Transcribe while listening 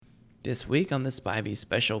This week on the Spivey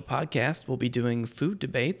special podcast, we'll be doing food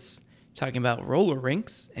debates, talking about roller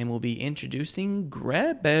rinks, and we'll be introducing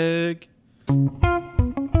grab bag.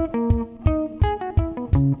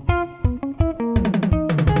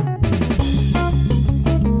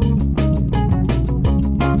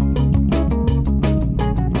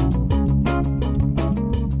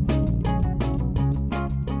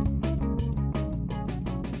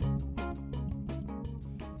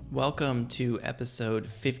 Welcome to episode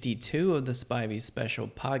 52 of the Spivey special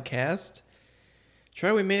podcast.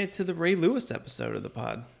 Troy, we made it to the Ray Lewis episode of the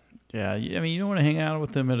pod. Yeah, I mean, you don't want to hang out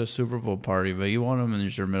with him at a Super Bowl party, but you want him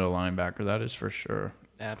as your middle linebacker. That is for sure.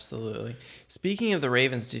 Absolutely. Speaking of the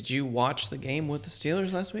Ravens, did you watch the game with the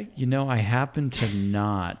Steelers last week? You know, I happened to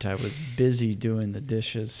not. I was busy doing the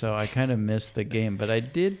dishes, so I kind of missed the game. But I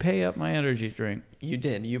did pay up my energy drink. You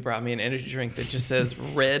did. You brought me an energy drink that just says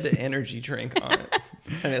red energy drink on it.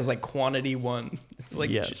 And it's like quantity 1. It's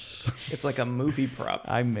like yes. It's like a movie prop.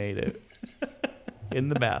 I made it in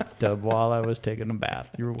the bathtub while I was taking a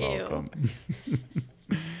bath. You're welcome.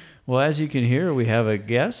 Well, as you can hear, we have a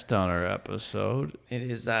guest on our episode. It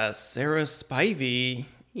is Sarah Spivey.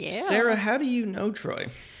 Yeah. Sarah, how do you know Troy?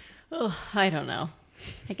 Oh, I don't know.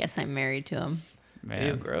 I guess I'm married to him. Man,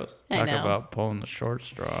 Ew, gross. talk I know. about pulling the short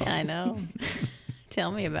straw. I know.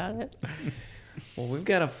 Tell me about it. Well, we've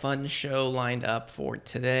got a fun show lined up for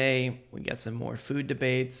today. We got some more food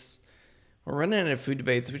debates. We're running out of food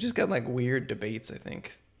debates. We just got like weird debates, I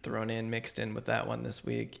think, mixed in with that one this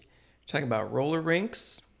week. We're talking about roller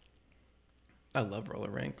rinks. I love roller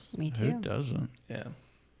rinks. Me too. Who doesn't? Yeah.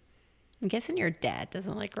 I'm guessing your dad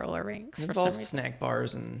doesn't like roller rinks It for some involves reason. snack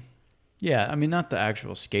bars and... Yeah, I mean, not the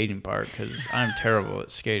actual skating part, because I'm terrible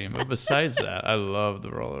at skating. But besides that, I love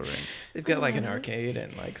the roller rink. They've got like an arcade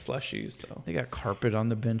and like slushies, so... They got carpet on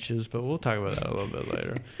the benches, but we'll talk about that a little bit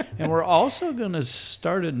later. And we're also going to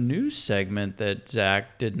start a new segment that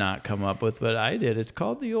Zach did not come up with, but I did. It's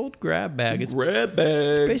called the old grab bag. It's Grab bag!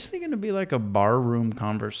 It's basically going to be like a barroom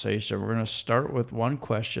conversation. We're going to start with one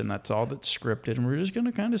question. That's all that's scripted, and we're just going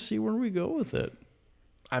to kind of see where we go with it.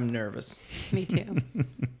 I'm nervous. Me too.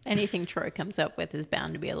 Anything Troy comes up with is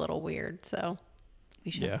bound to be a little weird, so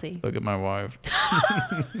we shall see. Look at my wife.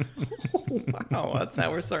 Wow, that's how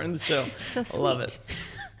we're starting the show. So sweet. Love it.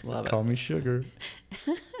 Love it. Call me sugar.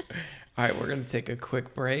 All right, we're going to take a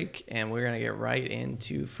quick break, and we're going to get right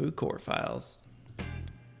into food court files.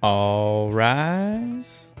 All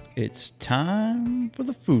rise. It's time for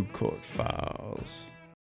the food court files.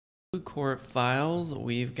 Food court files.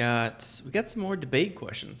 We got some more debate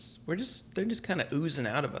questions. They're just kind of oozing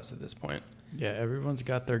out of us at this point. Yeah, everyone's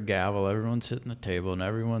got their gavel. Everyone's hitting the table, and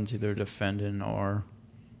everyone's either defending or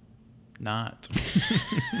not.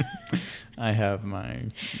 I have my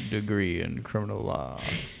degree in criminal law.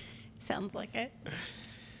 Sounds like it.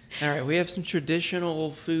 All right, we have some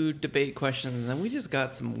traditional food debate questions, and then we just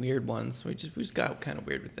got some weird ones. We just got kind of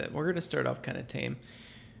weird with it. We're going to start off kind of tame.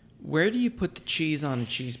 Where do you put the cheese on a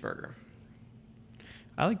cheeseburger?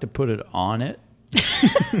 I like to put it on it.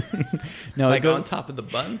 No, like on top of the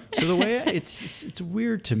bun? So the way it's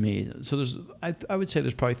weird to me. So I would say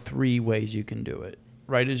there's probably 3 ways you can do it.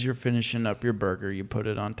 Right as you're finishing up your burger, you put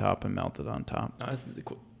it on top and melt it on top. No, I think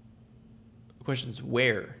the question's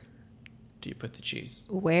where do you put the cheese?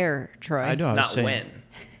 Where, Troy? I know. I was Not saying, when.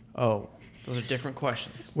 Oh, Those are different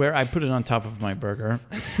questions. where I put it on top of my burger.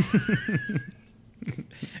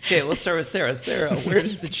 Okay, let's start with Sarah. Sarah, where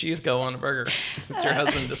does the cheese go on a burger? Since your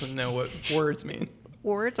husband doesn't know what words mean.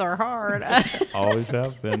 Words are hard. Always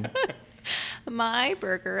have been. My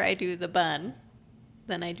burger, I do the bun.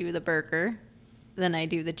 Then I do the burger. Then I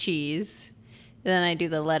do the cheese. Then I do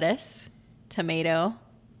the lettuce, tomato,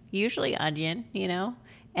 usually onion,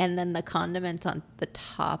 and then the condiments on the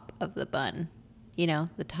top of the bun.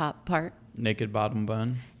 The top part. Naked bottom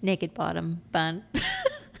bun. Naked bottom bun.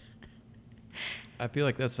 I feel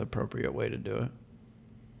like that's the appropriate way to do it.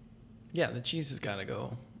 Yeah, the cheese has got to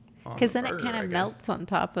go on Because the then burger, it kind I of guess. melts on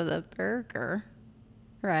top of the burger,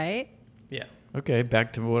 right? Yeah. Okay,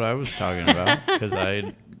 back to what I was talking about, because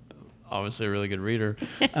I obviously a really good reader.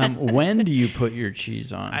 When do you put your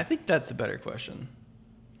cheese on? I think that's a better question.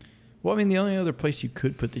 Well, I mean, the only other place you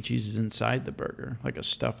could put the cheese is inside the burger, like a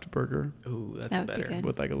stuffed burger Ooh, that's That would be better. good.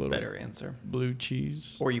 with like a little Better answer. blue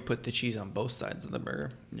cheese. Or you put the cheese on both sides of the burger.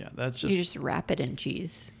 Yeah, that's You just wrap it in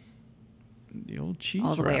cheese the old cheese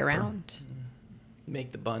all the way wrapper. around.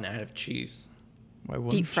 Make the bun out of cheese. Why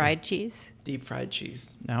wouldn't Deep you? fried cheese. Deep fried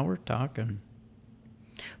cheese. Now we're talking.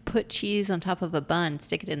 Put cheese on top of a bun.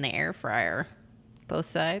 Stick it in the air fryer. Both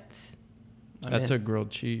sides. That's a grilled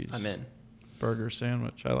cheese. I'm in. Burger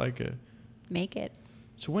sandwich. I like it. Make it.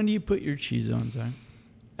 So when do you put your cheese on, Zach?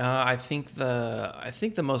 I think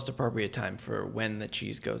the most appropriate time for when the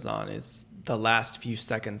cheese goes on is the last few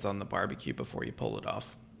seconds on the barbecue before you pull it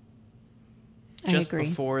off. I agree. Just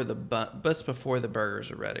before the burgers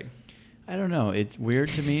are ready. I don't know. It's weird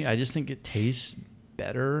to me. I just think it tastes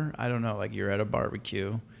better. I don't know. Like you're at a barbecue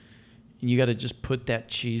and you got to just put that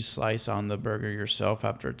cheese slice on the burger yourself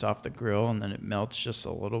after it's off the grill, and then it melts just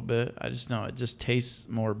a little bit. I just know it just tastes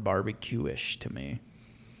more barbecue-ish to me.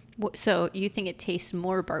 So you think it tastes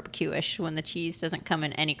more barbecue-ish when the cheese doesn't come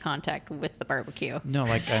in any contact with the barbecue? No,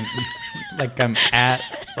 like I'm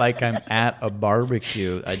at a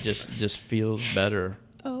barbecue. I just feels better.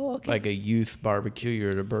 Oh, okay. Like a youth barbecue.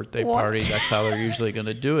 You're at a birthday What? party. That's how they're usually going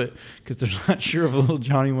to do it, because they're not sure if little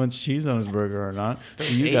Johnny wants cheese on his burger or not. Those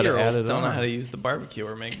So you got to add 8-year-olds it don't know on. how to use the barbecue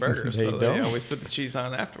or make burgers, They so they don't. always put the cheese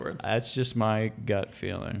on afterwards. That's just my gut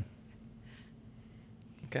feeling.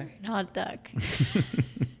 Okay. Not duck.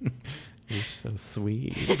 You're so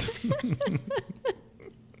sweet.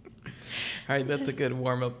 All right, that's a good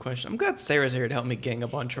warm-up question. I'm glad Sarah's here to help me gang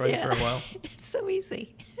up on Troy for a while. It's so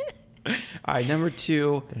easy. All right, number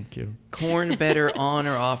 2, Thank you. corn better on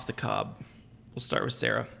or off the cob? We'll start with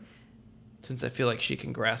Sarah, since I feel like she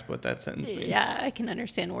can grasp what that sentence means. Yeah, I can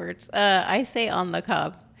understand words. I say on the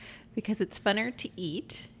cob because it's funner to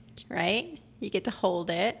eat, right? You get to hold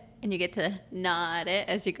it and you get to nod it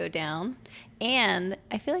as you go down. And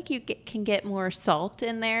I feel like can get more salt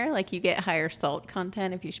in there. Like you get higher salt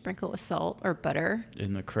content if you sprinkle with salt or butter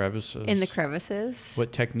In the crevices. in the crevices.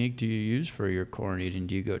 What technique do you use for your corn eating?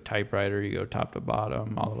 Do you go typewriter? You go top to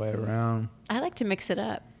bottom, all the way around? I like to mix it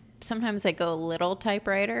up. Sometimes I go a little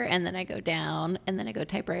typewriter and then I go down and then I go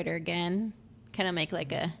typewriter again. Kind of make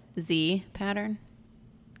like a Z pattern.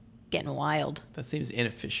 Getting wild. That seems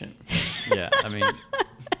inefficient. Yeah, I mean,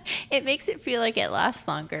 It makes it feel like it lasts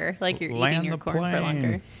longer, like you're Land eating your the corn for plane.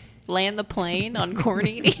 longer. Land the plane on corn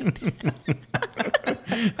eating.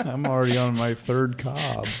 I'm already on my third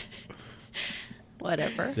cob.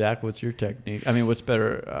 Whatever. Zach, what's your technique? I mean, what's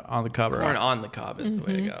better, on the cob or Corn off? on the cob is the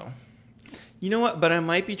way to go. You know what? But I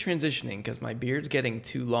might be transitioning because my beard's getting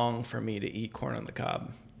too long for me to eat corn on the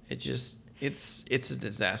cob. It's a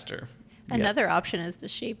disaster. Another option is to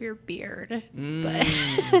shave your beard.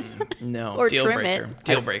 No, Or deal trim breaker. it.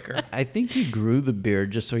 Deal breaker. I think he grew the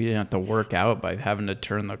beard just so he didn't have to work out by having to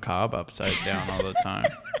turn the cob upside down all the time.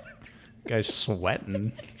 Guy's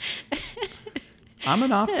sweating. I'm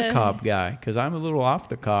an off the cob guy because I'm a little off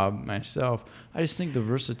the cob myself. I just think the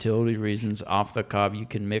versatility reasons off the cob you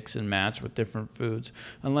can mix and match with different foods.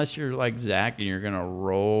 Unless you're like Zach and you're going to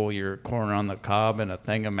roll your corn on the cob in a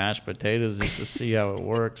thing of mashed potatoes just to see how it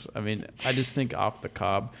works. I mean, I just think off the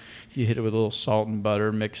cob, you hit it with a little salt and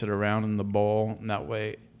butter, mix it around in the bowl, and that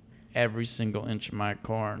way every single inch of my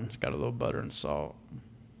corn has got a little butter and salt.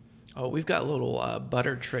 Oh, we've got little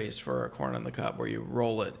butter trays for our corn on the cob where you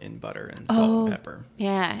roll it in butter and salt and pepper.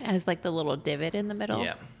 Yeah, as like the little divot in the middle.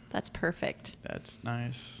 Yeah. That's perfect. That's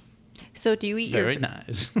nice. So do you eat Very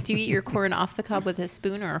nice. do you eat your corn off the cob with a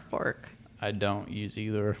spoon or a fork? I don't use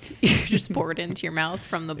either. You just pour it into your mouth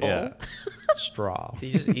from the bowl. Yeah. Straw.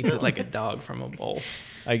 He just eats it like a dog from a bowl.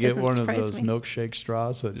 I get Doesn't one of surprise those me. milkshake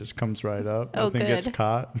straws, so it just comes right up. Oh, Nothing gets good.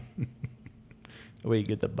 caught. The way you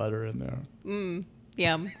get the butter in there.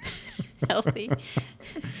 Yum. Healthy.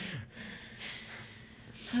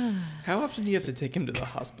 How often do you have to take him to the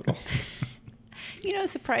hospital? You know,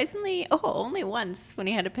 surprisingly, only once when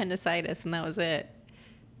he had appendicitis, and that was it.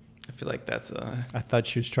 I feel like that's a... I thought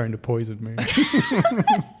she was trying to poison me.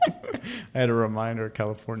 I had a reminder,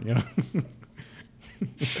 California.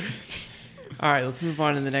 All right, let's move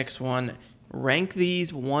on to the next one. Rank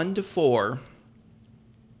these 1 to 4.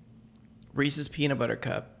 Reese's Peanut Butter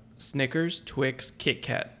Cup, Snickers, Twix, Kit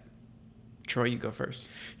Kat. Troy, you go first.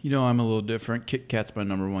 You know, I'm a little different. Kit Kat's my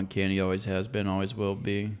number one candy, always has been, always will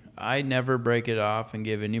be. I never break it off and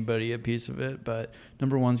give anybody a piece of it, but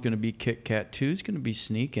number one's going to be Kit Kat. Two's going to be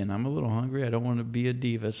sneaking. I'm a little hungry. I don't want to be a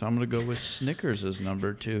diva, so I'm going to go with Snickers as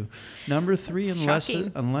number 2. Number 3, That's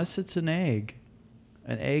unless it's an egg.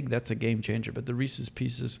 An egg, that's a game changer. But the Reese's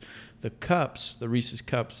Pieces, the Reese's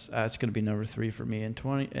Cups, that's going to be number 3 for me.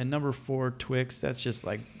 And number 4, Twix, that's just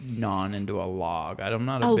like gnawing into a log. I'm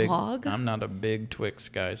not a big Twix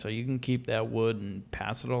guy, so you can keep that wood and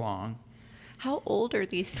pass it along. How old are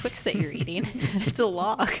these Twix that you're eating? It's a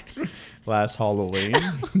log. Last Halloween.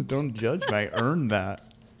 Don't judge me. I earned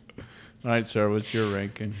that. All right, Sarah, what's your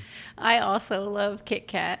ranking? I also love Kit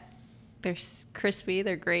Kat. They're crispy.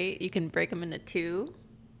 They're great. You can break them into 2.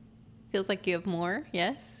 Feels like you have more.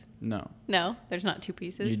 Yes? No. No, there's not 2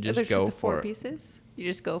 pieces. You just There's go the 4 for it. pieces. You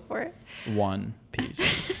just go for it. 1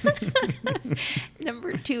 piece.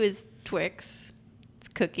 Number 2 is Twix. It's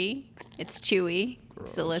cookie. It's chewy. Gross.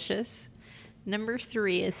 It's delicious. Number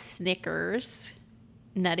 3 is Snickers.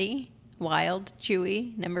 Nutty, wild,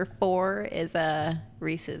 chewy. Number 4 is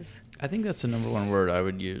Reese's. I think that's the number one word I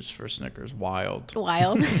would use for Snickers. Wild.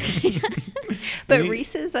 Wild. But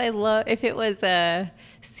Reese's, I love. If it was a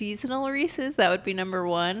seasonal Reese's, that would be number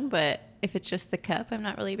 1. But if it's just the cup, I'm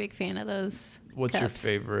not really a big fan of those. What's your cups.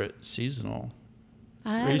 favorite seasonal?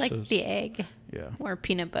 I like Reese's? the egg. Yeah. More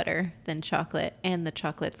peanut butter than chocolate, and the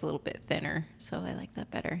chocolate's a little bit thinner, so I like that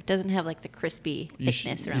better. It doesn't have like the crispy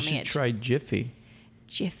thickness around you the should edge. try Jiffy.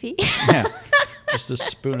 Jiffy. Yeah. Just a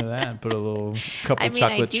spoon of that and put a little couple I mean,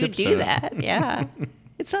 chocolate I chips do in it. that. Yeah.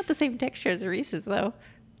 It's not the same texture as a Reese's though.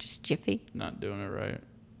 Just Jiffy. Not doing it right.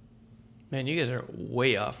 Man, you guys are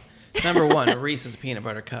way off. Number 1, Reese's peanut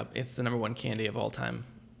butter cup. It's the number 1 candy of all time.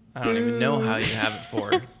 I don't even know how you have it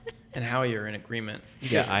for, and how you're in agreement. You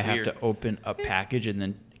Yeah, guys are I have weird. to open a package and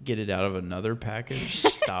then get it out of another package.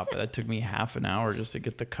 Stop it. That took me half an hour just to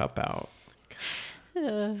get the cup out.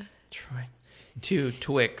 Troy. 2,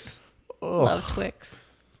 Twix, Love Twix.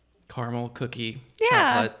 caramel cookie, Yeah.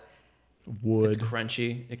 chocolate. Wood. It's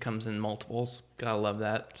crunchy. It comes in multiples. Gotta love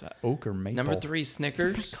that. Is that oak or maple? Number 3,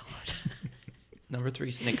 Snickers. Number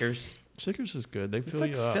 3, Snickers. Snickers is good. They fill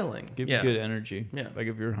like you up. filling. Give Yeah. you good energy. Yeah. Like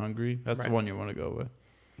if you're hungry, that's Right. the one you want to go with.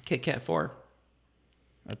 Kit Kat 4,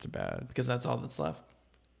 That's bad. because that's all that's left.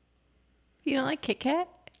 You don't like Kit Kat?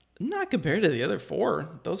 Not compared to the other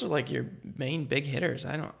 4. Those are like your main big hitters.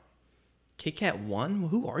 I don't. Kit Kat 1?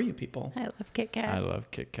 Who are you people? I love Kit Kat. I love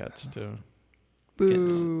Kit Kats too.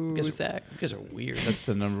 Boo, You guys are- Zach. You guys are weird. That's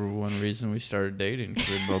the number one reason we started dating, because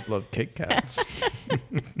we both love Kit Kats.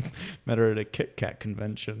 Met her at a Kit Kat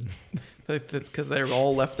convention. That's because they were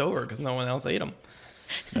all left over because no one else ate them.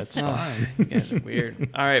 That's Oh, fine. you guys are weird.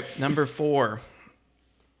 All right, number 4.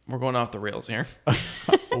 We're going off the rails here.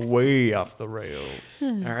 Way off the rails. All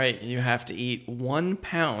right, you have to eat 1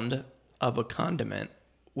 pound of a condiment.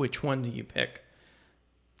 Which one do you pick?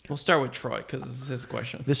 We'll start with Troy because this is his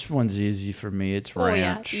question. This one's easy for me. It's Oh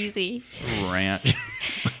yeah, ranch. easy. Ranch.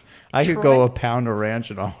 I could Troy- go a pound of ranch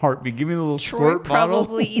in a heartbeat. Give me the little Troy squirt bottle.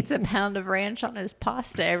 probably eats a pound of ranch on his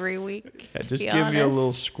pasta every week. Yeah, to just be give me a honest.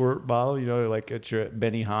 little squirt bottle, you know, like at your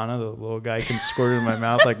Benihana, the little guy can squirt it in my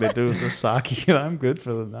mouth like they do with the sake, and I'm good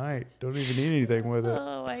for the night. Don't even eat anything with it.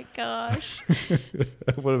 Oh my gosh.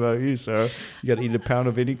 What about you, Sarah? You got to eat a pound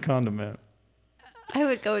of any condiment. I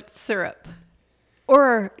would go with syrup.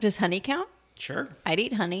 Or does honey count? Sure. I'd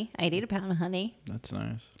eat honey. I'd eat a pound of honey. That's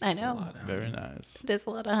nice. I That's a know. lot of Very honey. nice. It is a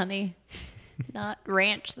lot of honey. Not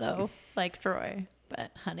ranch though, like Troy,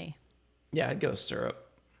 but honey. Yeah, I'd go syrup.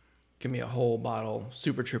 Give me a whole bottle,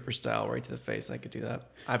 Super Trooper style, right to the face. I could do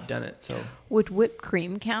that. I've done it. So Would whipped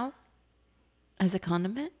cream count as a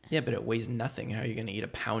condiment? yeah, but it weighs nothing. How are you going to eat a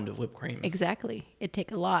pound of whipped cream? Exactly. It'd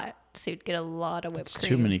take a lot. So you'd get a lot of whipped It's cream.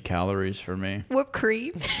 too many calories for me. Whipped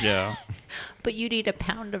cream? Yeah. But you'd eat a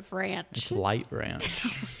pound of ranch. It's light ranch.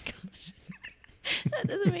 That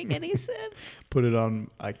doesn't make any sense. Put it on,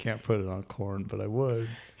 I can't put it on corn, but I would.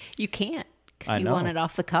 You can't I because you want know. it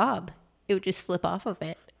off the cob. It would just slip off of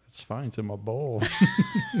it. It's fine. It's in my bowl.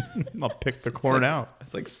 I'll pick the corn out.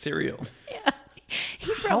 It's like cereal. Yeah.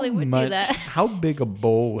 He probably would do that. How big a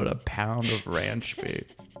bowl would a pound of ranch be?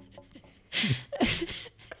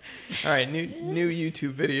 All right, new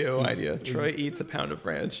YouTube video idea. Troy eats a pound of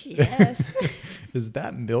ranch. Yes. Is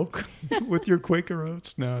that milk with your Quaker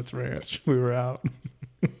Oats? No, it's ranch. We were out.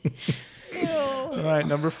 All right,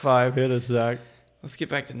 number 5. Hit us, Zach. Let's get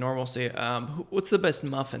back to normalcy. What's the best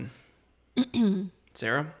muffin?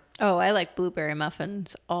 Sarah? Oh, I like blueberry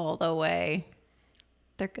muffins all the way.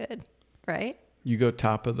 They're good, right? You go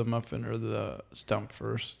top of the muffin or the stump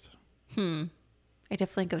first? I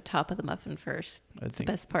definitely go top of the muffin first. I It's the think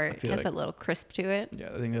best part. I It feel has like- a little crisp to it. Yeah,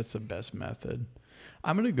 I think that's the best method.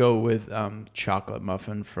 I'm going to go with chocolate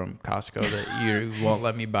muffin from Costco that you won't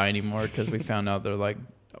let me buy anymore because we found out they're like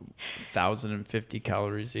 1,050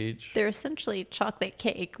 calories each. They're essentially chocolate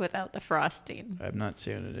cake without the frosting. I'm not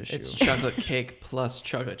seeing an issue. It's chocolate cake plus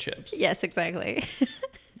chocolate chips. Yes, exactly.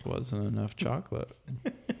 Wasn't enough chocolate.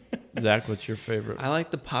 Zach, what's your favorite? I like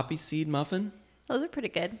the poppy seed muffin. Those are pretty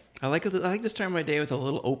good. I like to start my day with a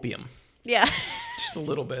little opium. Yeah. Just a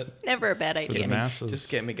little bit. Never a bad For the idea. masses. Just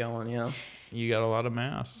get me going, you know? You got a lot of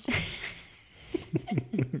mass.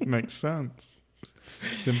 Makes sense.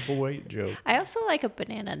 Simple weight joke. I also like a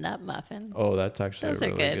banana nut muffin. Oh, that's actually Those are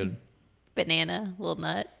really good. good. Banana, little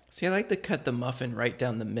nut. See, I like to cut the muffin right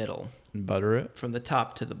down the middle, And butter it. from the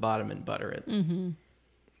top to the bottom, and butter it.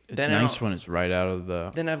 It's Then nice I'll- when it's right out of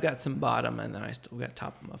the Then I've got some bottom, and then I still got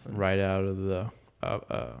top of muffin. oven. The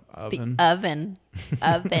oven.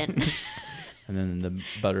 Oven. And then the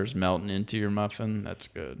butter's melting into your muffin. That's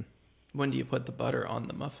good. When do you put the butter on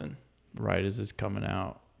the muffin? Right as it's coming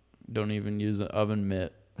out. Don't even use an oven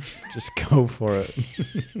mitt. Just go for it.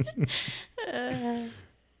 That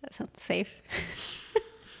sounds safe.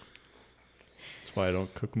 That's why I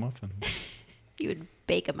don't cook muffins. You would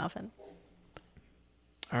bake a muffin.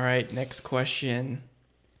 All right, next question.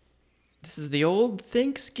 This is the old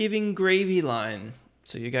Thanksgiving gravy line.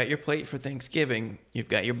 So you got your plate for Thanksgiving. You've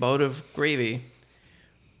got your boat of gravy.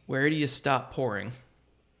 Where do you stop pouring?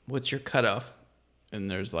 What's your cutoff? And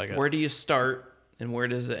there's like Where do you start and where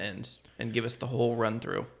does it end? And give us the whole run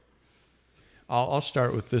through. I'll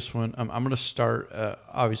start with this one. I'm going to start,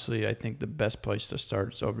 obviously, I think the best place to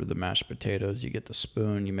start is over the mashed potatoes. You get the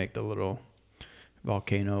spoon, you make the little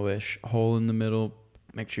volcano-ish hole in the middle.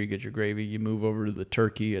 Make sure you get your gravy. You move over to the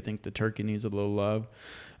turkey. I think the turkey needs a little love.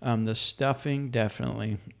 The stuffing,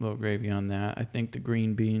 definitely a little gravy on that. I think the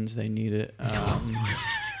green beans, they need it.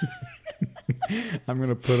 I'm going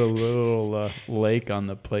to put a little lake on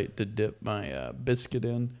the plate to dip my biscuit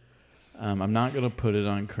in. I'm not going to put it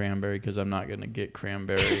on cranberry because I'm not going to get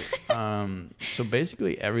cranberry. So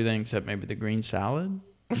basically everything except maybe the green salad.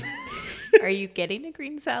 Are you getting a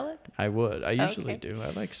green salad? I would. I usually do.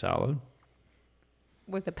 I like salad.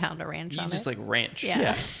 With a pound of ranch on it? You just like ranch.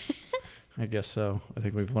 Yeah. I guess so. I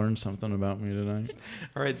think we've learned something about me tonight.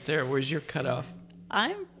 All right, Sarah, where's your cutoff?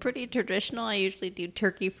 I'm pretty traditional. I usually do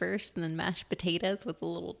turkey first and then mashed potatoes with a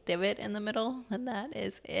little divot in the middle. And that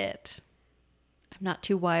is it. I'm not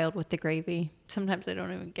too wild with the gravy. Sometimes I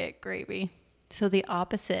don't even get gravy. So the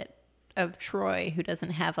opposite of Troy, who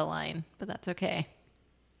doesn't have a line, but that's okay.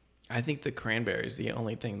 I think the cranberry is the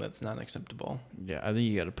only thing that's not acceptable. Yeah, I think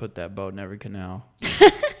you got to put that boat in every canal.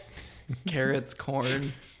 Carrots,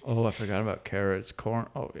 corn. Oh, I forgot about carrots, corn.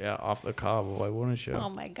 Oh, yeah, off the cob. Why wouldn't you? Oh,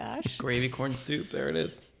 my gosh. Gravy corn soup. There it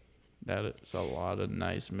is. That is a lot of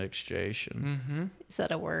nice mixture. Mm-hmm. Is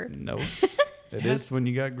that a word? Nope. It is when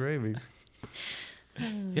you got gravy.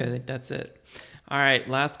 Yeah, I think that's it. All right,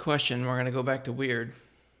 last question. We're going to go back to weird.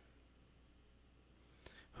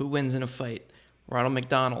 Who wins in a fight? Ronald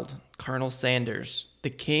McDonald, Colonel Sanders, the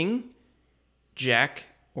King, Jack,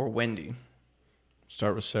 or Wendy?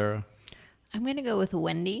 Start with Sarah. I'm going to go with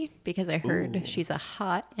Wendy because I heard Ooh. she's a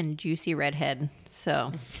hot and juicy redhead.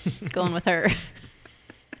 So going with her.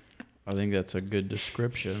 I think that's a good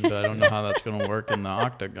description, but I don't know how that's going to work in the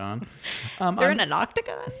octagon. They're in an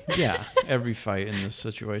octagon? Yeah, every fight in this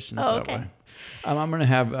situation is Oh, that okay. way. I'm going to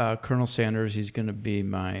have Colonel Sanders. He's going to be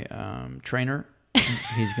my trainer.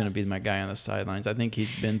 He's going to be my guy on the sidelines. I think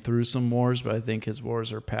he's been through some wars, but I think his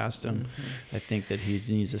wars are past him. Mm-hmm. I think that he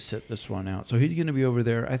needs to sit this one out. So he's going to be over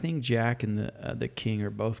there. I think Jack and the King are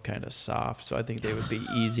both kind of soft, so I think they would be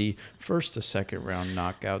easy first to second round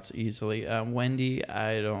knockouts easily. Wendy,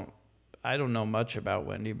 I don't know much about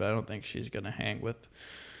Wendy, but I don't think she's going to hang with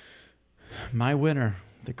my winner,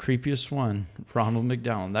 the creepiest one, Ronald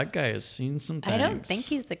McDonald. That guy has seen some things. I don't think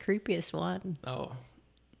he's the creepiest one. Oh,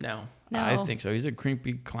 no. No. I think so. He's a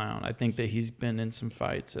creepy clown. I think that he's been in some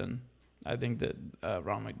fights, and I think that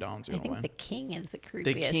Ronald McDonald's I going to think win. the King is the creepiest.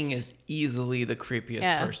 The King is easily the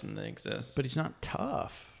creepiest person that exists. But he's not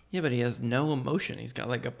tough. Yeah, but he has no emotion. He's got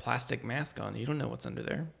like a plastic mask on. You don't know what's under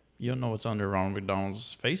there. You don't know what's under Ronald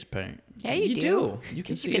McDonald's face paint. Yeah, you do. You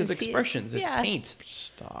can 'Cause see his expressions. It's yeah. paint.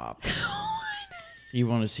 Stop. You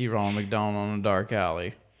want to see Ronald McDonald on a dark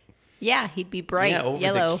alley. Yeah, he'd be bright Yeah, over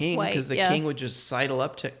yellow, the King, white. because the King would just sidle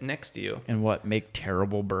up next to you. And what, make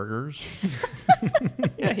terrible burgers?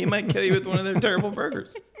 Yeah, he might kill you with one of their terrible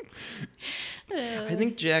burgers. I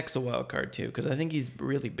think Jack's a wild card too, because I think he's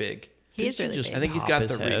really big. He is really just big. I think he's pop got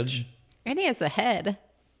his the head? reach. And he has the head.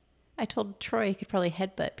 I told Troy he could probably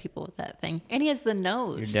headbutt people with that thing. And he has the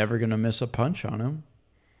nose. You're never going to miss a punch on him.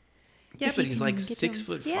 Yeah, If but he he's can like get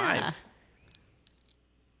 6'5". Yeah.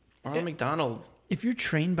 Ronald McDonald. If you're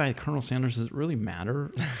trained by Colonel Sanders, does it really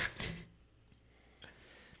matter?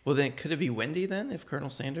 Well, then could it be Wendy then? If Colonel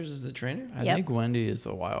Sanders is the trainer, I Yep. think Wendy is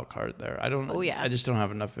the wild card there. I don't. Oh, yeah. I just don't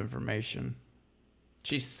have enough information.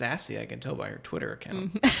 she's sassy. I can tell by her Twitter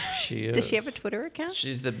account. She is. Does she have a Twitter account?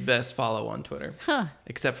 She's the best follow on Twitter, Huh.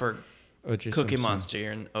 except for O.J. Cookie Simpson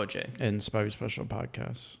Monster and OJ and Spivey Special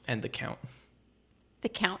Podcast. and the Count. The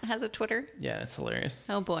Count has a Twitter? Yeah, it's hilarious.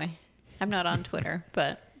 Oh, boy. I'm not on Twitter,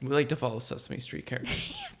 but We like to follow Sesame Street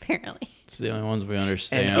characters apparently. It's the only ones we and,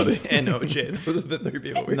 understand. and OJ. Those are the three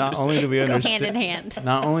people we Not understand. only do we Go hand understand, in hand.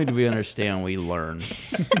 not only do we understand, we learn.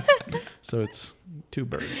 So it's two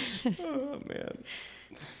birds. Oh man.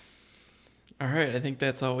 All right, I think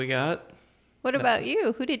that's all we got. What about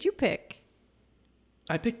you? Who did you pick?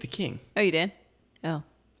 I picked the King. Oh, you did? Oh.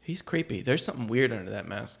 He's creepy. There's something weird under that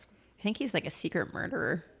mask. I think he's like a secret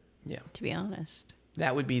murderer, Yeah. to be honest.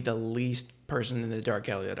 That would be the least person in the dark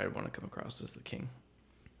alley that I'd want to come across as the king.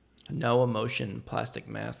 No emotion, plastic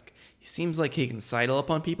mask. He seems like he can sidle up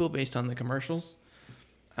on people based on the commercials.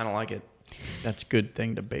 I don't like it. That's a good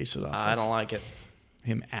thing to base it off I of. don't like it.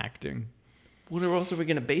 Him acting. What else are we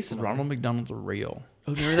going to base it on? Ronald McDonald's real.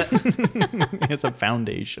 Oh, remember that? It's a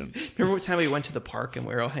foundation. Remember what time we went to the park and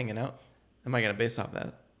we were all hanging out? Am I going to base off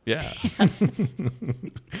that? Yeah.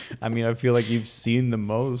 I mean, I feel like you've seen the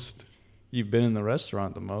most. You've been in the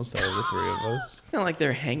restaurant the most out of the three of us. It's not like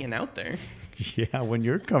they're hanging out there. Yeah, when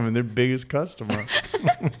you're coming, they're biggest customer.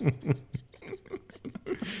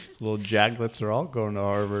 Little jacklets are all going to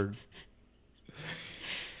Harvard.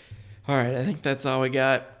 All right, I think that's all we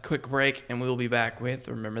got. Quick break, and we'll be back with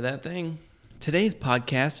Remember That Thing. Today's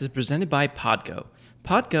podcast is presented by Podgo.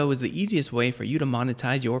 Podgo is the easiest way for you to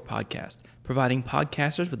monetize your podcast, providing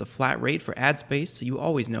podcasters with a flat rate for ad space so you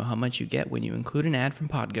always know how much you get when you include an ad from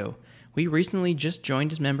Podgo. We recently just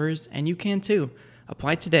joined as members, and you can too.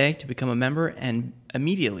 Apply today to become a member and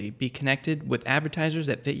immediately be connected with advertisers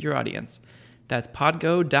that fit your audience. That's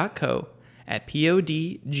podgo.co at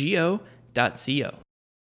podgo.co.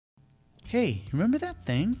 Hey, remember that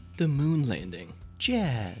thing? The moon landing.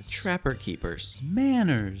 Jazz. Trapper Keepers.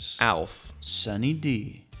 Manners. Alf. Sunny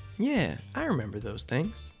D. Yeah, I remember those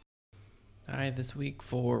things. All right, this week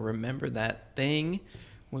for Remember That Thing,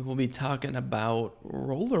 we will be talking about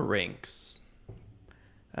roller rinks.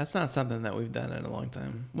 That's not something that we've done in a long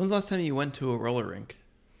time. When's the last time you went to a roller rink?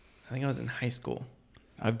 I think I was in high school.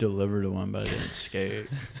 I've delivered one, but I didn't skate.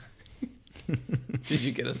 Did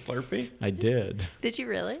you get a Slurpee? I did. Did you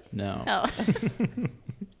really? No. Oh.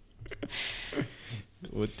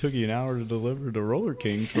 Well, it took you an hour to deliver to Roller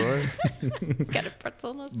King, Troy. Got a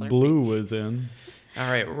pretzel and a Slurpee. Blue was in. All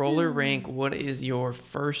right, roller rink. What is your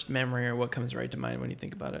first memory or what comes right to mind when you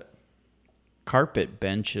think about it? Carpet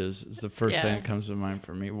benches is the first thing Yeah. that comes to mind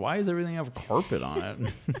for me. Why does everything have carpet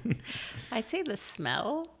on it? I'd say the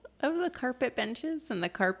smell of the carpet benches and the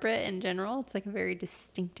carpet in general. It's like a very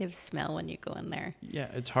distinctive smell when you go in there. Yeah,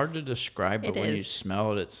 it's hard to describe, but It when you is.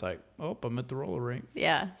 smell it, it's like, oh, I'm at the roller rink.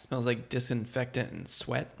 Yeah, It smells like disinfectant and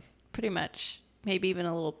sweat pretty much. Maybe even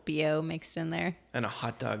a little BO mixed in there. and a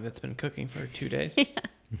hot dog that's been cooking for 2 days.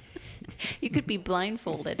 You could be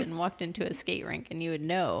blindfolded and walked into a skate rink and you would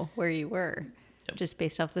know where you were just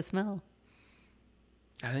based off the smell.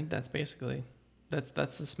 I think that's basically, that's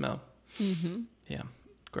the smell. Mm-hmm. Yeah,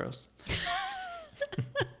 gross.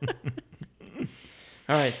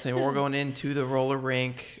 All right, so we're going into the roller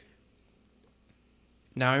rink.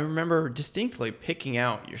 Now, I remember distinctly picking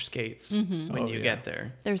out your skates when Oh, you yeah. get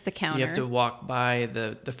there. There's the counter. You have to walk by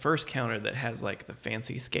the first counter that has like the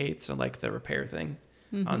fancy skates or like the repair thing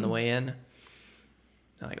on the way in.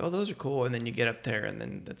 I'm like, oh, those are cool. And then you get up there and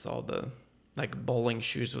then it's all the like bowling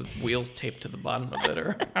shoes with wheels taped to the bottom of it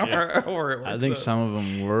or however it works I think out. some of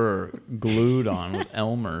them were glued on with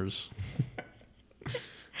Elmer's.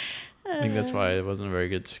 I think that's why I wasn't a very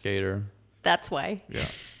good skater. That's why. Yeah.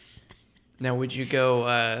 Now, would you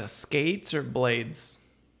go skates or blades?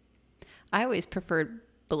 I always preferred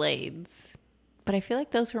blades, but I feel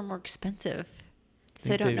like those were more expensive.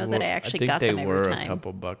 So I don't know that I actually got them they every were time. a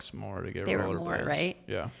couple bucks more to get They were rollerblades. more, right?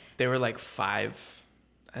 Yeah. They were like 5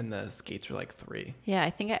 and the skates were like 3. Yeah, I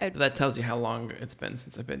think I would. But that tells you how long it's been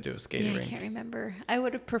since I've been to a skating Yeah, I rink. can't remember. I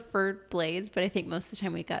would have preferred blades, but I think most of the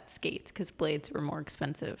time we got skates because blades were more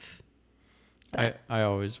expensive. I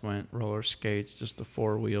always went roller skates, just the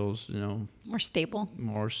 4 wheels, More stable.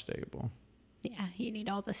 more stable. Yeah, you need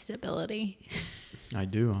all the stability. I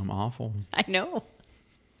do. I'm awful. I know.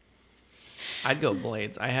 I'd go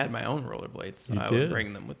blades. I had my own rollerblades, so You I did? would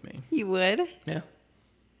bring them with me. You would? Yeah.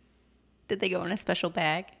 Did they go in a special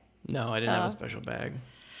bag? No, I didn't have Oh. a special bag.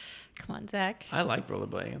 Come on, Zach. I liked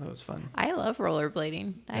rollerblading. I thought it was fun. I love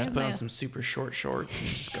rollerblading. I Just have put my on some super short shorts and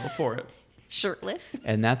just go for it. shirtless.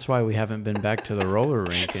 And that's why we haven't been back to the roller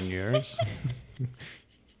rink in years.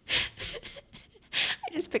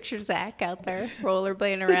 I just picture Zach out there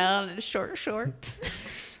rollerblading around in short shorts,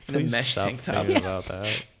 And a Please mesh stop tank top. thinking about that.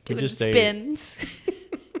 We doing just ate- spins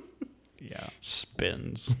Yeah,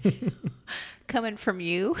 spins. coming from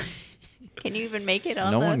you. Can you even make it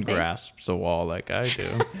on No the one thing? grasps a wall like I do.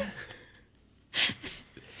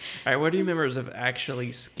 All right, what do you remember of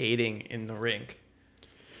actually skating in the rink?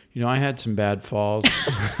 I had some bad falls.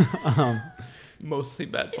 Mostly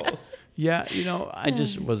bad falls. Yeah, I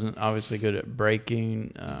just wasn't obviously good at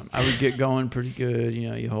breaking. I would get going pretty good.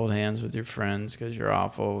 You hold hands with your friends because you're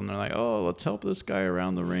awful. And they're like, oh, let's help this guy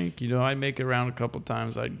around the rink. I'd make it around a couple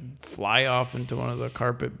times. I'd fly off into one of the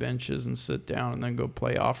carpet benches and sit down and then go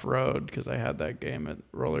play off-road because I had that game at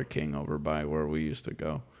Roller King over by where we used to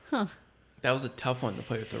go. Huh. That was a tough one to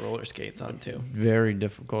play with the roller skates on, too. Very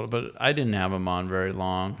difficult. But I didn't have them on very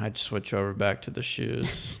long. I'd switch over back to the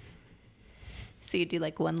shoes. So you do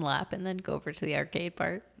like one lap and then go over to the arcade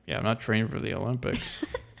part? Yeah, I'm not trained for the Olympics.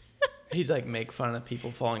 He'd like make fun of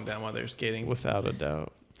people falling down while they're skating. Without a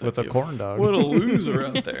doubt. Like With a corn dog. What a loser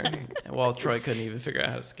out there. And while Troy couldn't even figure out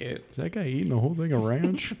how to skate. Is that guy eating a whole thing of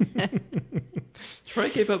ranch? Troy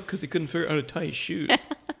gave up because he couldn't figure out how to tie his shoes.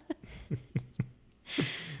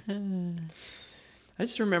 I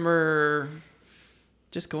just remember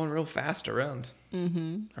just going real fast around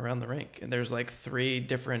the rink. And there's like 3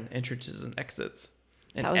 different entrances and exits.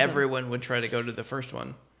 And everyone would try to go to the first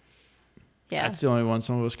one. Yeah. That's the only one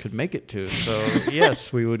some of us could make it to. So,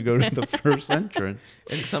 yes, we would go to the first entrance.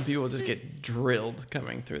 And some people just get drilled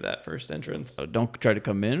coming through that first entrance. So don't try to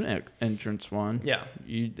come in at entrance 1. Yeah.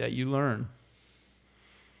 You learn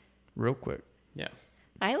real quick. Yeah.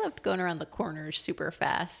 I loved going around the corners super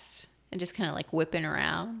fast and just kind of like whipping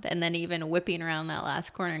around, and then even whipping around that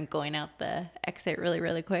last corner and going out the exit really,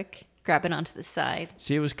 really quick, grabbing onto the side.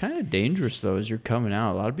 See, it was kind of dangerous, though, as you're coming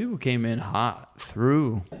out. A lot of people came in hot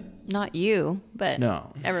through. Not you, but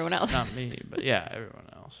No. everyone else. Not me, but yeah, everyone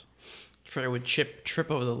else. Troy would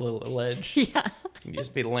trip over the little ledge. Yeah. You'd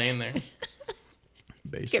just be laying there.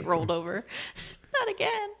 Basically. Get rolled over. Not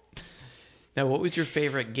again. Now, what was your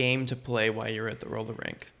favorite game to play while you were at the roller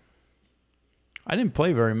rink? I didn't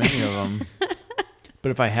play very many of them. But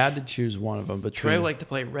if I had to choose one of them, Troy liked to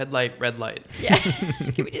play red light, red light. Yeah.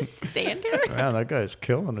 Can we just stand here? Man, that guy's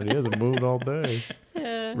killing it. He hasn't moved all day.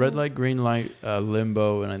 Red light, green light,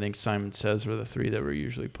 limbo, and I think Simon Says were the 3 that were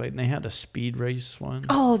usually played. And they had a speed race one.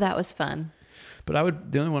 Oh, that was fun.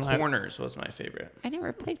 But the only one Corners was my favorite. I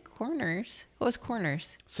never played corners. What was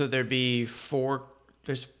corners? So there's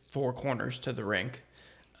 4 corners to the rink.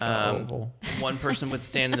 oval. One person would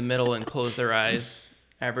stand in the middle and close their eyes.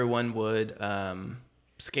 Everyone would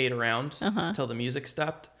skate around until the music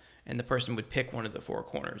stopped, and the person would pick one of the 4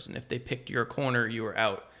 corners. And if they picked your corner, you were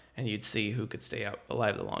out, and you'd see who could stay out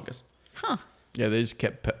alive the longest. Huh. Yeah, they just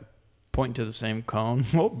kept pointing to the same cone.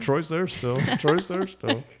 Oh, Troy's there still. Troy's there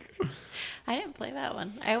still. I didn't play that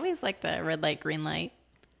one. I always liked the red light, green light.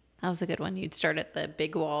 That was a good one. You'd start at the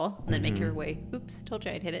big wall and then make your way. Oops, told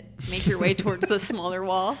you I'd hit it. Make your way towards the smaller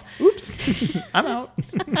wall. Oops, I'm out.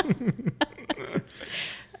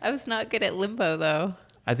 I was not good at limbo, though.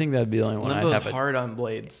 I think that'd be the only one I'd Limbo's have. hard on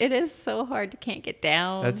blades. It is so hard. You can't get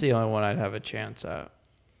down. That's the only one I'd have a chance at.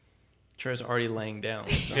 Troy's already laying down.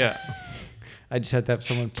 So. Yeah. I just had to have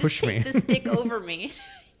someone push Just me. take the stick over me.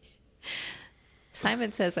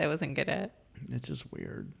 Simon Says I wasn't good at. It's just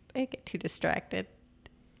weird. I get too distracted.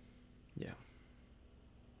 Yeah.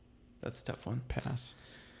 That's a tough one. Pass.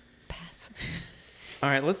 Pass. All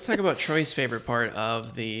right, let's talk about Troy's favorite part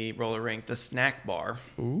of the roller rink, the snack bar.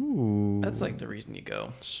 Ooh. That's like the reason you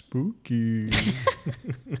go. Spooky.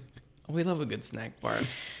 We love a good snack bar.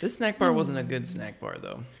 This snack bar wasn't a good snack bar,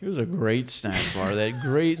 though. It was a great snack bar. They had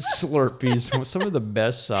great Slurpees. Some of the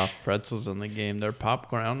best soft pretzels in the game. Their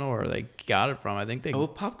popcorn, I don't know where they got it from. I think they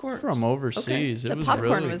popcorn from overseas. The It was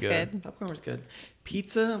popcorn really was good. good. Popcorn was good.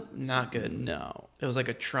 Pizza, not good. No. It was like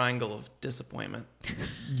a triangle of disappointment.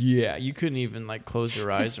 Yeah, you couldn't even like close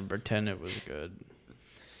your eyes and pretend it was good.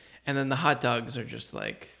 And then the hot dogs are just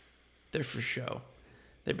like, they're for show.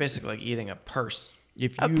 They're basically like eating a purse.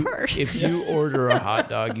 If A you purse. if you order a hot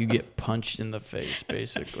dog, you get punched in the face.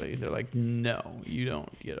 Basically, they're like, "No, you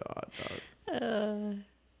don't get a hot dog."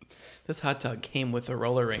 This hot dog came with a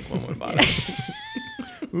roller rink when we bought it.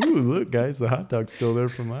 Ooh, look, guys, the hot dog's still there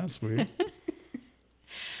from last week.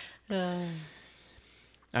 All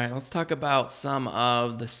right, let's talk about some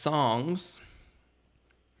of the songs.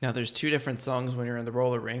 Now, there's 2 different songs when you're in the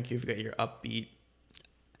roller rink. You've got your upbeat,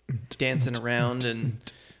 dancing around and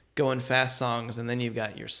going fast songs, and then you've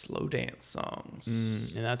got your slow dance songs.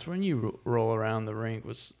 And that's when you roll around the rink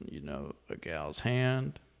with, a gal's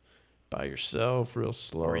hand by yourself, real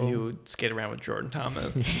slow. Or you would skate around with Jordan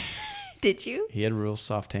Thomas. Did you? He had real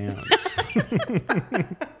soft hands. I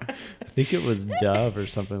think it was Dove or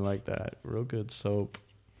something like that. Real good soap.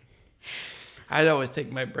 I'd always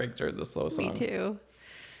take my break during the slow song. Me too.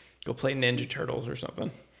 Go play Ninja Turtles or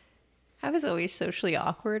something. I was always socially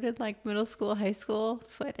awkward in like middle school, high school,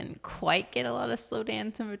 so I didn't quite get a lot of slow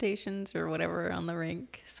dance invitations or whatever on the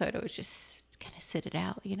rink. So I'd always just kind of sit it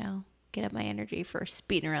out, get up my energy for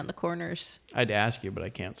speeding around the corners. I'd ask you, but I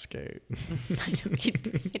can't skate.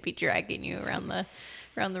 I'd be dragging you around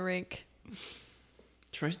the rink.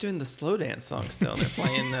 Troy's doing the slow dance song still. They're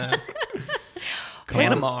playing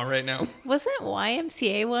Panama right now. Wasn't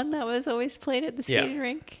YMCA one that was always played at the skating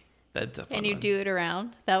rink? That's a fun And you one. do it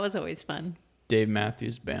around. That was always fun. Dave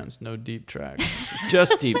Matthews Band's no deep tracks.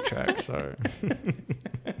 Just deep tracks, sorry.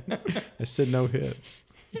 I said no hits.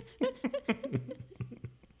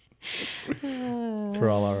 For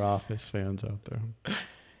all our Office fans out there.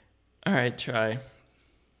 All right, Troy.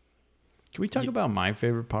 Can we talk about my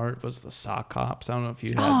favorite part was the sock hops? I don't know if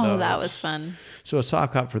you had Oh, those. that was fun. So a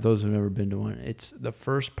sock hop, for those who've never been to one, it's the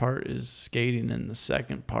first part is skating, and the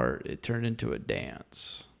second part it turned into a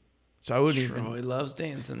dance. So I wouldn't Troy loves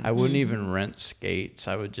dancing. even rent skates.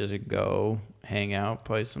 I would just go hang out,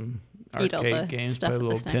 play some Eat all arcade the games, stuff play a at the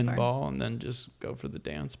little snack bar. pinball, and then just go for the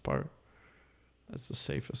dance part. That's the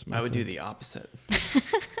safest method. I would do the opposite.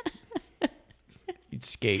 You'd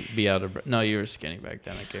skate, be out of breath. No, you were skinny back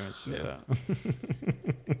then. I can't even say that.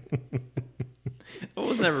 I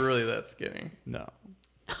was never really that skinny. No.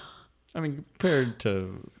 I mean, compared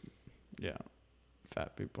to,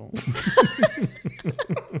 fat people.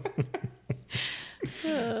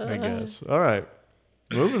 I guess. All right.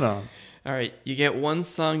 Moving on. All right, you get one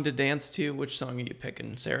song to dance to. Which song are you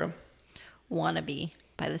picking, Sarah? Wannabe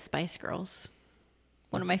by the Spice Girls.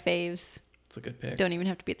 One of my faves. It's a good pick. Don't even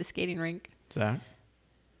have to be at the skating rink. Zach?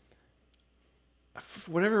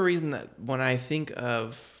 For whatever reason, that when I think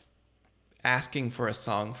of asking for a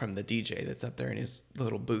song from the DJ that's up there in his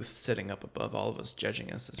little booth sitting up above all of us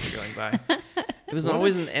judging us as we're going by, it was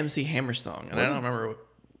always an MC Hammer song, and I don't remember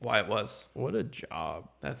why it was. What a job.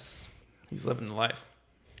 He's living the life.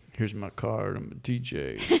 Here's my card. I'm a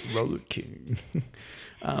DJ, Roller King.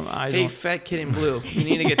 Hey, fat kid in blue, you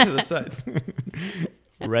need to get to the side.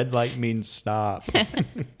 Red light means stop.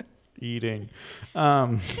 Eating.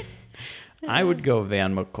 I would go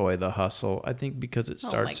Van McCoy, The Hustle. I think because it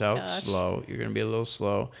starts out slow. You're going to be a little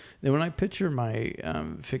slow. Then when I picture my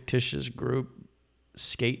fictitious group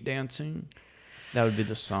skate dancing, that would be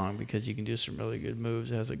the song, because you can do some really good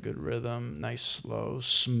moves. It has a good rhythm, nice, slow,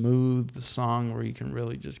 smooth song where you can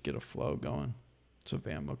really just get a flow going. So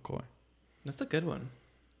Van McCoy. That's a good one.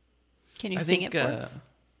 Can you sing it for us?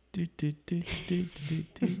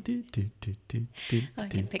 I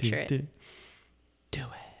can picture it. Do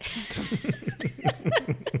it.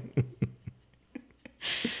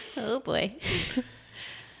 Oh boy.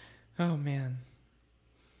 Oh man.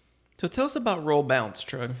 So tell us about Roll Bounce,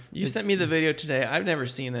 Troy. You sent me the video today. I've never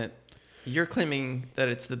seen it. You're claiming that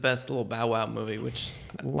it's the best little Bow Wow movie, which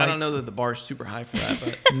I don't know that the bar's super high for that,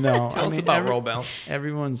 but no, tell us about Roll Bounce.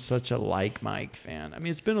 Everyone's such a Like Mike fan. I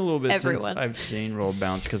mean, it's been a little bit Everyone. since I've seen Roll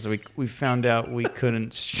Bounce, because we found out we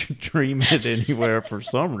couldn't stream it anywhere for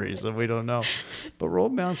some reason. We don't know. But Roll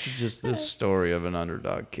Bounce is just this story of an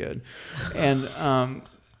underdog kid. And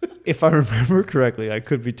if I remember correctly, I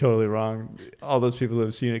could be totally wrong. All those people who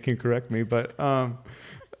have seen it can correct me, but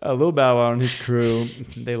a little Bow Wow and his crew,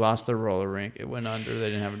 they lost their roller rink. It went under. They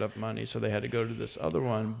didn't have enough money, so they had to go to this other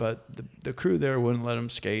one. But the crew there wouldn't let them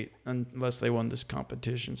skate unless they won this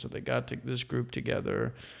competition. So they got this group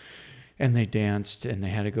together, and they danced, and they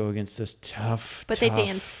had to go against this tough. They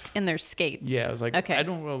danced in their skates. Yeah, it was like, okay. I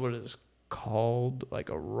don't know what it's called, like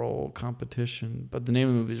a roll competition, but the name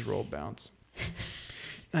of the movie is Roll Bounce.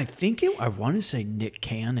 And I want to say Nick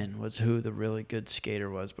Cannon was who the really good skater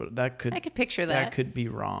was, but I could picture that. That could be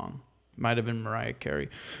wrong. Might have been Mariah Carey.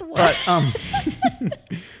 What? But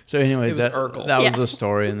so anyway, that Urkel. was the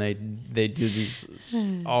story, and they do these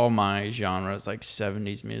all my genres, like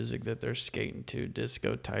 70s music that they're skating to,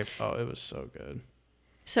 disco type. Oh, it was so good.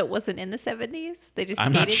 So it wasn't in the 70s? They just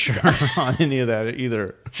I'm skated? not sure on any of that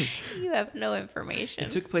either. You have no information.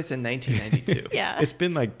 It took place in 1992. Yeah. It's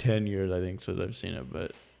been like 10 years, I think, since I've seen it,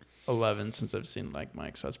 but 11 since I've seen Like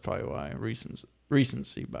Mike, so that's probably why.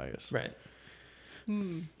 Recency bias. Right. All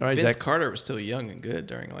right, Vince Zach. Carter was still young and good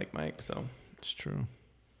during Like Mike, so. It's true.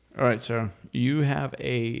 All right, Sarah. You have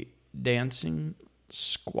a dancing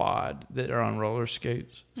squad that are on roller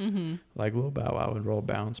skates, like Lil Bow Wow and Roll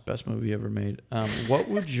Bounce, best movie ever made. What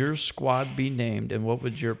would your squad be named, and what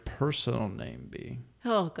would your personal name be?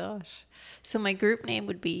 Oh, gosh. So my group name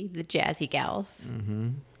would be the Jazzy Gals,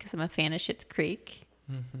 because I'm a fan of Schitt's Creek.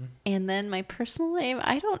 And then my personal name,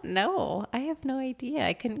 I don't know. I have no idea.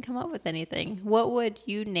 I couldn't come up with anything. What would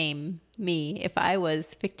you name me if I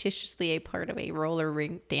was fictitiously a part of a roller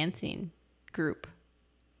rink dancing group?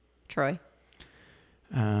 Troy?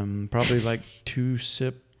 Probably like Too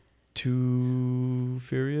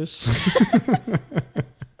Furious.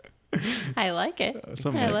 I I like it.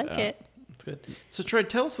 Something I like like that. it. That's good. So Troy,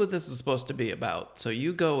 tell us what this is supposed to be about. So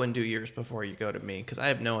you go and do yours before you go to me, because I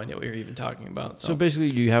have no idea what you're even talking about. So basically,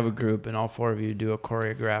 you have a group, and all four of you do a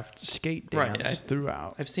choreographed skate dance Right,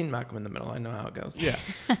 throughout. I've seen Malcolm in the Middle. I know how it goes. Yeah.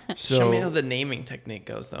 Show me how the naming technique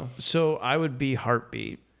goes, though. So I would be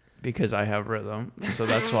Heartbeat because I have rhythm. So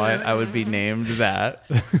that's why I would be named that.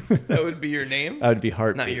 That would be your name? I would be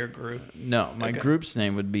Heartbeat. Not your group. No, my Okay. group's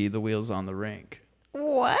name would be the Wheels on the Rink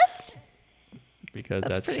What? because That's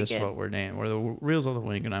that's pretty just good. what we're named. We're the Wheels on the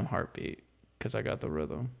Rink, and I'm Heartbeat because I got the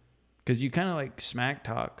rhythm. Because you kind of like smack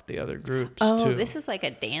talk the other groups Oh, too. this is like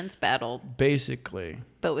a dance battle, Basically.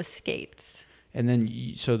 but with skates. And then,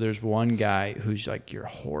 so there's one guy who's like your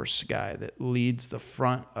horse guy that leads the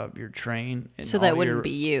front of your train. And So all that wouldn't your- be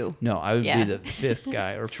you. No, I would Yeah. be the fifth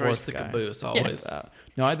guy or Troy's fourth the guy. caboose, always.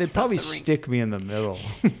 No, they'd probably the rink. stick me in the middle.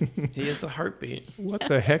 He is the heartbeat. What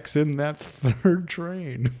the heck's in that third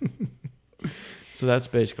train? So that's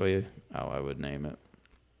basically how I would name it.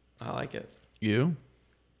 I like it. You?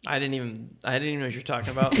 I didn't even know what you're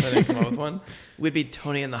talking about, so I didn't come up with one. We'd be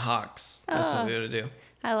Tony and the Hawks. That's what we would do.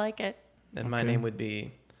 I like it. And my Okay. name would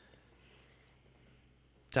be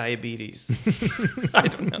Diabetes. I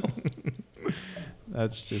don't know.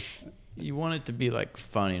 That's just, you want it to be like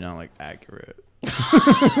funny, not like accurate.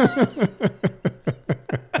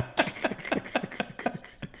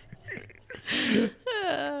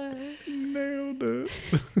 Nailed it.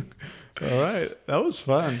 All right. That was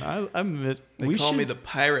fun. I missed. They call me the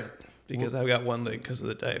pirate because I've got one leg because of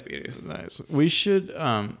the diabetes. Nice. We should,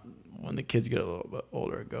 when the kids get a little bit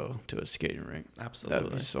older, go to a skating rink. Absolutely.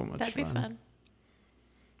 That'd be so much That'd fun. be fun.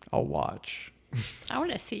 I'll watch. I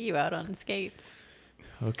want to see you out on skates.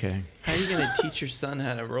 Okay. How are you going to teach your son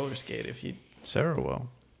how to roller skate if you... Sarah will.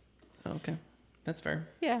 Okay. That's fair.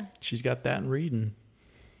 Yeah. She's got that in reading.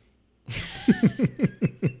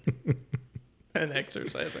 And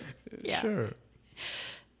exercising. Yeah. Sure.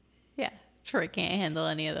 Yeah. Troy can't handle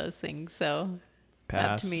any of those things, so up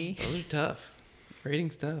Pass. to me. Those are tough.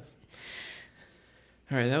 Reading's tough.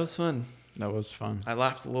 All right, that was fun. That was fun. I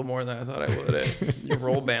laughed a little more than I thought I would at your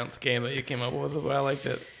roll bounce game that you came up with, but I liked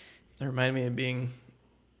it. It reminded me of being...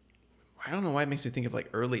 I don't know why it makes me think of like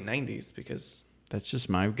early 90s because That's just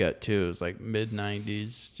my gut too. It's like mid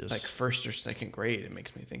 90s, just like first or second grade it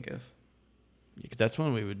makes me think of. because that's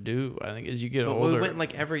when we would do. I think as you get But older. we went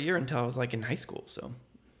like every year until I was like in high school, so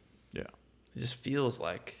Yeah. it just feels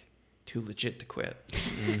like too legit to quit.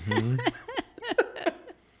 Mm-hmm.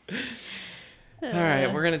 All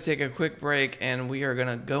right, we're going to take a quick break and we are going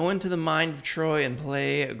to go into the mind of Troy and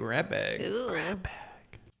play a grab bag. Ooh.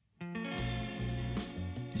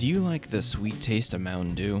 Do you like the sweet taste of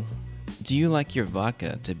Mountain Dew? Do you like your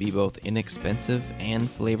vodka to be both inexpensive and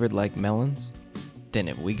flavored like melons? Then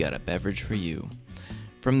have we got a beverage for you.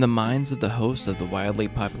 From the minds of the hosts of the wildly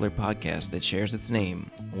popular podcast that shares its name,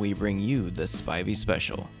 we bring you the Spivey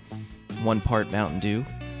Special. 1 part Mountain Dew,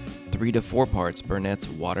 3 to 4 parts Burnett's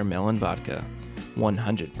Watermelon Vodka.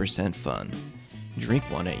 100% fun. Drink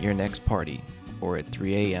one at your next party or at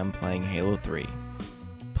 3 a.m. playing Halo 3.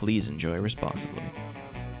 Please enjoy responsibly.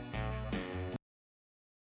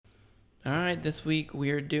 All right, this week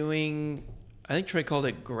we are doing, I think Troy called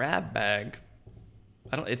it grab bag.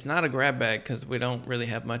 It's not a grab bag because we don't really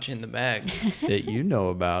have much in the bag. That you know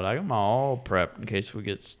about. I'm all prepped in case we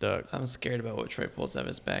get stuck. I'm scared about what Troy pulls out of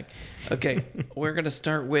his bag. Okay, we're going to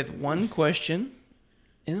start with one question,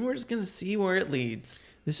 and then we're just going to see where it leads.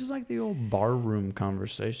 This is like the old bar room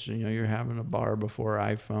conversation. You know, you're having a bar before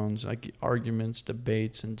iPhones, like arguments,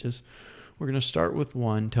 debates, and just we're going to start with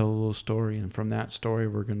one, tell a little story, and from that story,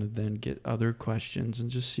 we're going to then get other questions and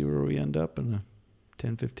just see where we end up in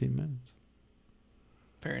 10, 15 minutes.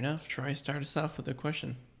 Fair enough. Troy, start us off with a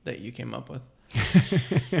question that you came up with.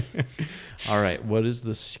 All right. What is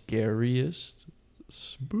the scariest,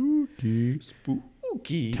 spooky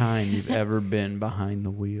time you've ever been behind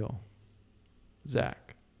the wheel?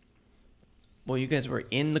 Zach. Well, you guys were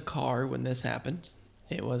in the car when this happened.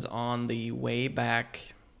 It was on the way back.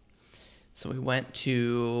 So we went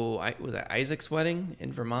to, was it Isaac's wedding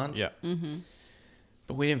in Vermont? Yeah. Mm-hmm.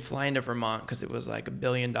 But we didn't fly into Vermont because it was like $1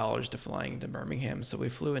 billion to flying into Birmingham. So we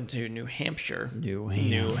flew into New Hampshire. New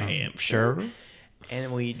Hampshire.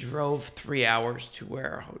 And we drove 3 hours to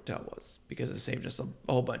where our hotel was because it saved us a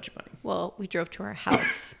whole bunch of money. Well, we drove to our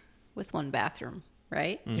house with one bathroom,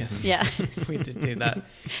 right? Yes. Yeah. We did do that.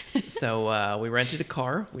 So we rented a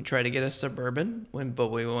car. We tried to get a Suburban, but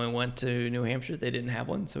when we went to New Hampshire, they didn't have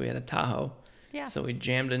one. So we had a Tahoe. Yeah. So we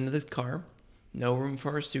jammed into this car. No room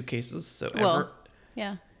for our suitcases. So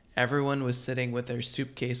Yeah. everyone was sitting with their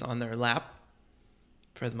suitcase on their lap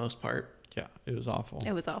for the most part. Yeah, it was awful.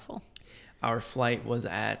 It was awful. Our flight was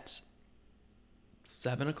at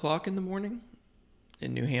 7 o'clock in the morning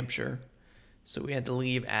in New Hampshire. So we had to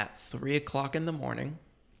leave at 3 o'clock in the morning.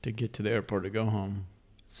 To get to the airport to go home.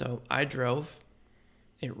 So I drove.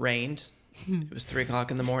 It rained. It was 3 o'clock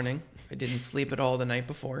in the morning. I didn't sleep at all the night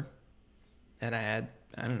before. And I had,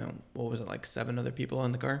 I don't know, what was it, like 7 other people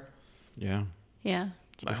in the car? Yeah. Yeah.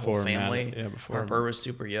 My whole family. Before Harper was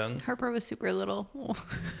super young. Harper was super little.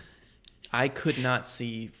 I could not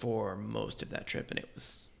see for most of that trip, and it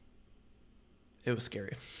was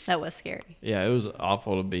scary. That was scary. Yeah, it was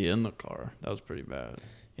awful to be in the car. That was pretty bad.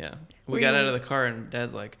 Yeah. We got out of the car, and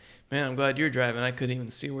Dad's like, man, I'm glad you're driving. I couldn't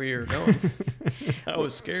even see where you were going. I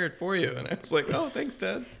was scared for you. And I was like, oh, thanks,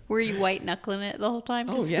 Dad. Were you white knuckling it the whole time?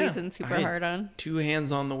 Just squeezing super hard on? 2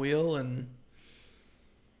 hands on the wheel, and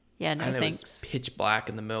yeah, no and thanks. It was pitch black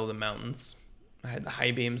in the middle of the mountains. I had the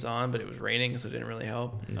high beams on, but it was raining, so it didn't really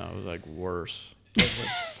help. No, it was like worse.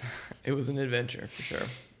 It was an adventure for sure.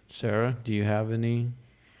 Sarah, do you have any?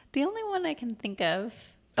 The only one I can think of,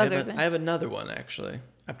 I have another one actually.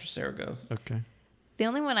 After Sarah goes. Okay. The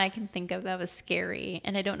only one I can think of that was scary,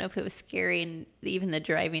 and I don't know if it was scary in even the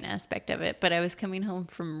driving aspect of it, but I was coming home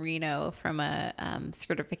from Reno from a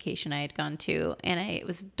certification I had gone to, and it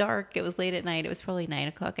was dark. It was late at night. It was probably 9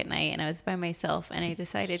 o'clock at night, and I was by myself, and I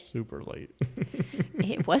decided... Super late.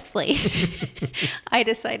 It was late. I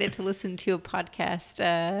decided to listen to a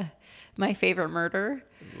podcast, My Favorite Murder,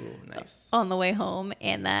 Ooh, nice. on the way home,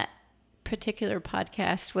 and that particular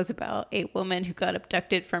podcast was about a woman who got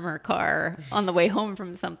abducted from her car on the way home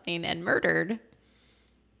from something and murdered.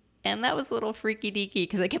 And that was a little freaky deaky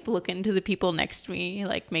because I kept looking to the people next to me,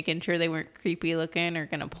 like making sure they weren't creepy looking or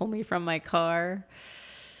going to pull me from my car.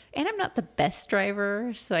 And I'm not the best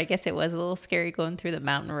driver, so I guess it was a little scary going through the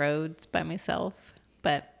mountain roads by myself.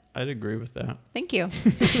 But I'd agree with that. thank you.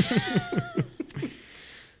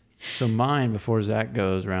 So mine, before Zach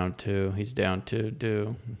goes, round 2, he's down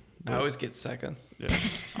 2-2. I always get seconds. Yeah,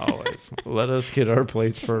 always. Let us get our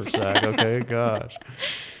plates first, Zach. Okay, gosh.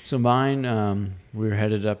 So mine, we were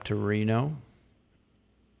headed up to Reno.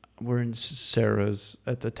 We're in Sarah's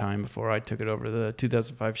at the time before I took it over, the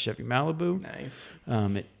 2005 Chevy Malibu. Nice.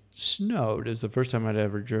 It snowed. It was the first time I'd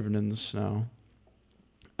ever driven in the snow.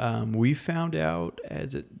 We found out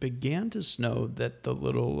as it began to snow that the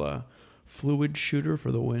little fluid shooter for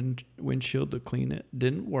the windshield to clean it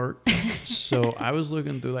didn't work. So I was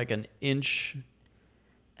looking through like an inch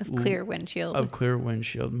Of clear windshield. of clear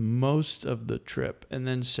windshield most of the trip. And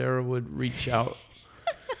then Sarah would reach out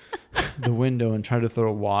the window and try to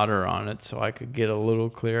throw water on it so I could get a little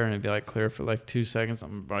clear, and it'd be like clear for like 2 seconds.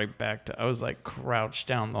 I'm right back to, I was like crouched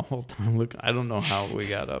down the whole time. Look, I don't know how we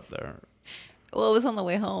got up there. Well, it was on the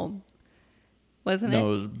way home, wasn't it?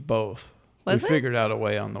 No, it was both. We figured out a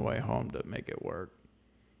way on the way home to make it work.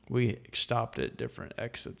 We stopped at different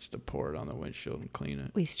exits to pour it on the windshield and clean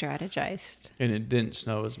it. We strategized. And it didn't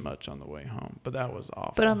snow as much on the way home, but that was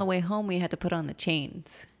awful. But on the way home, we had to put on the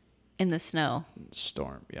chains in the snow.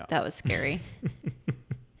 Storm, yeah. That was scary.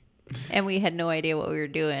 And we had no idea what we were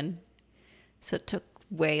doing. So it took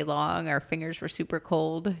way long. Our fingers were super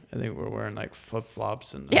cold. I think we're wearing like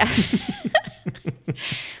flip-flops. And Yeah.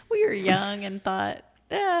 We were young and thought,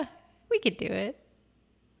 we could do it.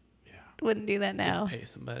 Yeah. Wouldn't do that now. Just pay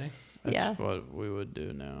somebody. That's what we would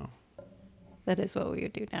do now. That is what we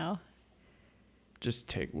would do now. Just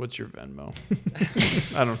take, what's your Venmo?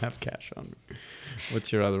 I don't have cash on me.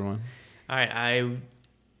 What's your other one? All right. I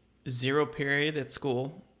zero period at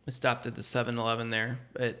school. I stopped at the 7-Eleven there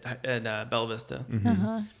at Bella Vista.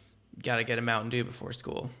 Uh-huh. Got to get a Mountain Dew before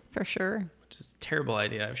school. For sure. Which is a terrible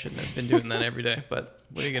idea. I shouldn't have been doing that every day. But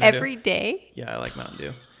what are you going to do? Every day? Yeah, I like Mountain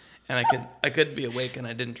Dew. And I could be awake and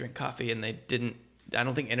I didn't drink coffee, and I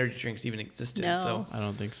don't think energy drinks even existed. No. So I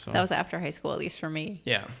don't think so. That was after high school, at least for me.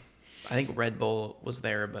 yeah. I think Red Bull was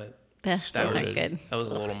there, but Those aren't good. that was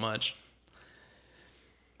a little much.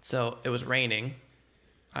 So it was raining.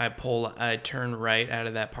 I turned right out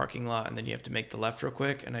of that parking lot, and then you have to make the left real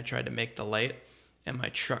quick. And I tried to make the light, and my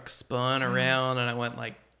truck spun around, and I went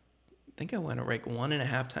like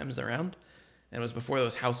 1.5 times around. And it was before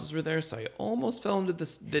those houses were there, so I almost fell into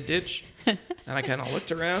the ditch. And I kind of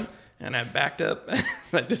looked around, and I backed up, and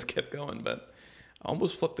I just kept going, but I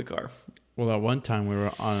almost flipped the car. Well, that one time we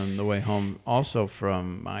were on the way home also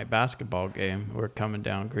from my basketball game. We were coming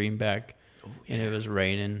down Greenback, and it was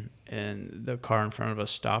raining, and the car in front of us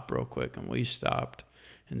stopped real quick, and we stopped,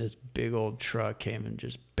 and this big old truck came and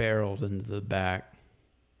just barreled into the back.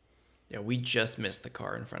 Yeah, we just missed the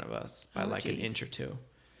car in front of us by an inch or two.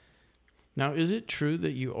 Now, is it true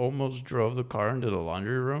that you almost drove the car into the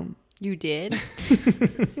laundry room? You did?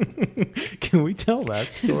 Can we tell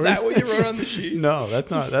that story? Is that what you wrote on the sheet? No, that's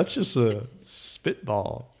not. That's just a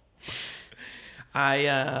spitball.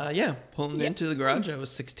 I pulling into the garage. I was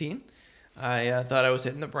 16. I thought I was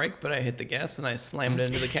hitting the brake, but I hit the gas and I slammed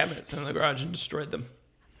into the cabinets in the garage and destroyed them.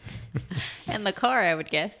 And the car, I would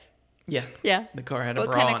guess. Yeah. Yeah. The car had a What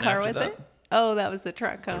bra kind on of car after was that. it? Oh, that was the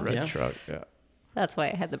truck, huh? A red Yeah. truck. Yeah. That's why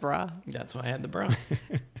it had the bra. That's why I had the bra.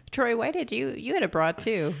 Troy, why did you had a bra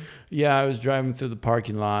too? Yeah, I was driving through the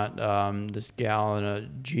parking lot. This gal in a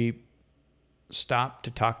Jeep stopped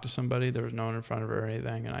to talk to somebody. There was no one in front of her or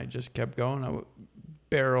anything, and I just kept going. I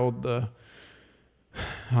barreled the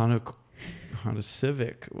Honda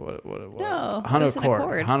Civic. What it was? No, Honda it was an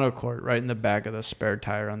Accord. Honda Accord, right in the back of the spare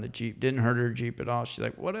tire on the Jeep. Didn't hurt her Jeep at all. She's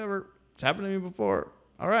like, whatever. It's happened to me before.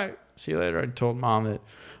 All right. See you later. I told Mom that,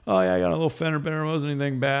 oh, yeah, I got a little fender bender. It wasn't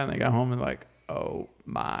anything bad. And they got home and like, oh,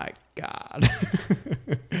 my God.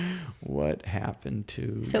 What happened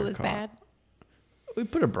to So your it was car? bad? We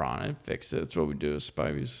put a bra on it, fixed it. That's what we do at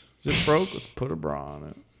Spivey's. Is it broke? Let's put a bra on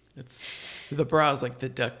it. The bra is like the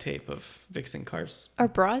duct tape of fixing cars. Are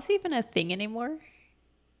bras even a thing anymore?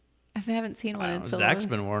 I haven't seen one in so Zach's long.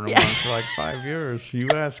 been wearing them on for like 5 years. You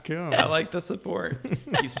ask him. I like the support.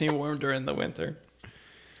 Keeps me warm during the winter.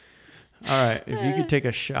 All right. If you could take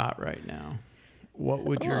a shot right now, what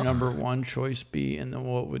would your number one choice be? And then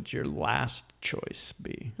what would your last choice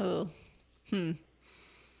be? Oh.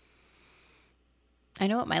 I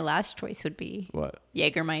know what my last choice would be. What?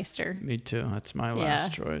 Jägermeister. Me too. That's my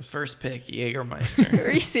last choice. First pick, Jägermeister.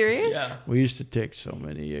 Are you serious? Yeah. We used to take so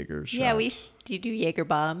many Jaeger shots. Yeah, do you do Jaeger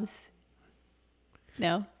bombs?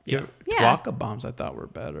 No? Yeah. Yeah. Tuaca bombs I thought were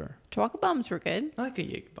better. Tuaca bombs were good. I like a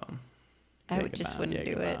Jaeger bomb. I would just wouldn't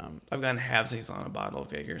do it. I've gotten halvesies on a bottle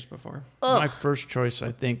of Jaegers before. My first choice,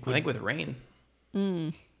 I think with rain.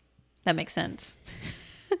 That makes sense.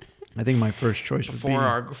 I think my first choice would be Before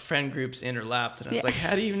our friend groups interlapped. And I was like,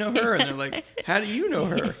 how do you know her? And they're like, how do you know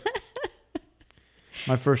her?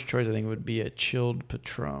 my first choice. I think would be a chilled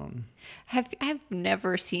Patron. I've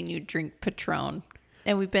never seen you drink Patron,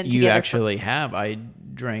 and we've been You together. actually have. I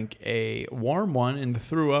drank a warm one and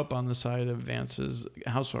threw up on the side of Vance's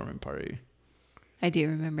housewarming party. I do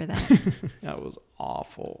remember that. That was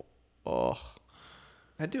awful. Ugh.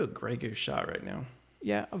 I'd do a Grey Goose shot right now.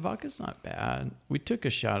 Yeah, a vodka's not bad. We took a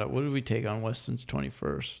shot at, what did we take on Weston's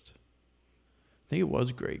 21st? I think it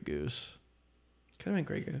was Grey Goose. Could have been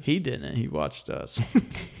Grey Goose. He didn't. He watched us.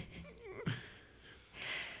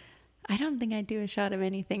 I don't think I'd do a shot of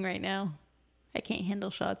anything right now. I can't handle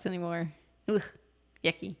shots anymore. Ugh,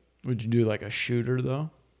 yucky. Would you do like a shooter, though?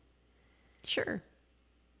 Sure.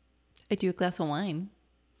 I'd do a glass of wine.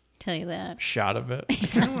 Tell you that. Shot of it? I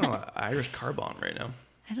kind of want an Irish car bomb right now.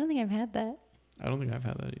 I don't think I've had that. I don't think I've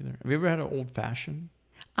had that either. Have you ever had an old fashioned?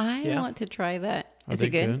 I Yeah. want to try that. Are Is they it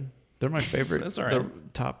good? They're my favorite. That's all right. They're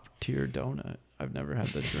top tier donut. I've never had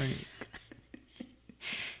the drink.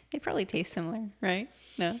 They probably taste similar, right?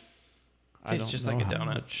 No? I Tastes don't just know like a how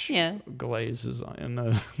donut. much Yeah. glaze is in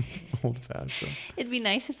a old fashioned. It'd be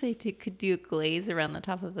nice if they could do a glaze around the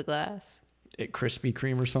top of the glass. Krispy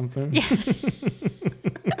Kreme or something. Yeah.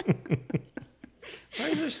 Why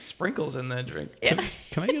is there sprinkles in that drink? Yeah.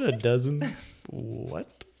 Can I get a dozen?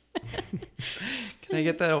 What? Can I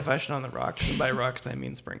get that old fashioned on the rocks? And by rocks, I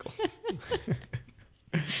mean sprinkles.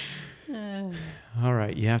 All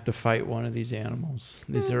right, you have to fight one of these animals.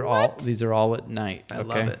 These are all at night. I okay?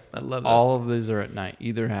 love it. I love this. All of these are at night.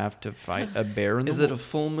 Either have to fight a bear in the Is it a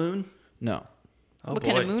full moon? No. Oh, What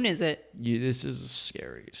kind of moon is it? This is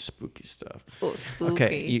scary, spooky stuff. Oh, spooky.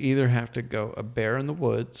 Okay, you either have to go a bear in the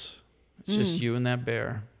woods. It's just you and that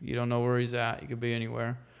bear. You don't know where he's at. He could be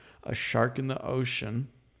anywhere. A shark in the ocean.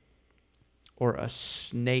 Or a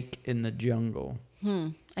snake in the jungle.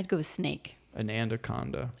 I'd go with snake. An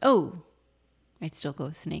anaconda. Oh, I'd still go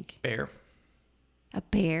with snake. Bear. A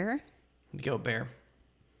bear? Go bear.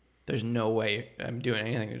 There's no way I'm doing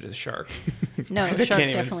anything to the shark. No, I shark's can't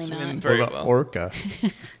even definitely swim not. very What about well. orca?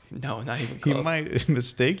 No, not even He close. might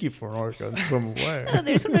mistake you for an orca and swim away. Oh,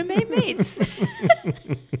 there's one of my mates.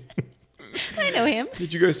 I know him.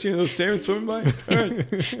 Did you guys see those salmon swimming by? All right,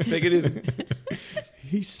 take it easy.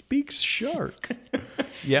 He speaks shark.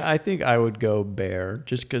 Yeah, I think I would go bear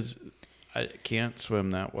just because I can't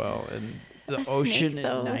swim that well. And the A ocean snake, at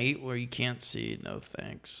though. night where you can't see, no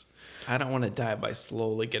thanks. I don't want to die by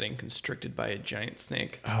slowly getting constricted by a giant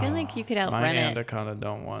snake. I feel like you could My outrun it. anaconda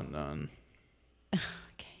don't want none. Okay.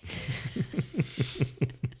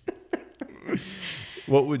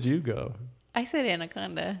 What would you go? I said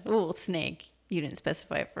anaconda. Oh, snake. You didn't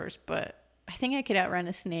specify at first, but I think I could outrun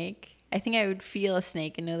a snake. I think I would feel a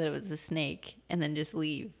snake and know that it was a snake and then just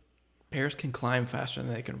leave. Bears can climb faster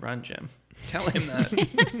than they can run, Jim. Tell him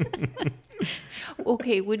that.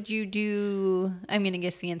 Okay, would you do... I'm going to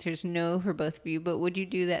guess the answer is no for both of you, but would you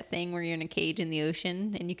do that thing where you're in a cage in the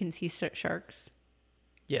ocean and you can see sharks?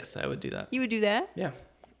 Yes, I would do that. You would do that? Yeah.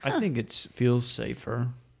 I think it feels safer.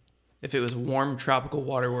 If it was warm tropical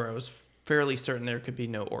water where I was fairly certain there could be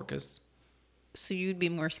no orcas. So you'd be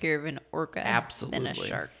more scared of an orca Absolutely. than a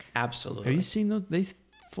shark? Absolutely. Have you seen those? They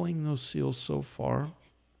fling those seals so far.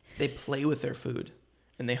 They play with their food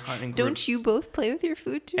and they hunt in groups. Don't you both play with your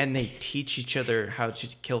food too? And they teach each other how to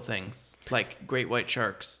kill things, like great white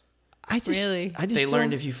sharks. Really? They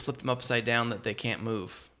learned if you flip them upside down that they can't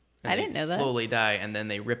move. And I didn't know that. Slowly die, and then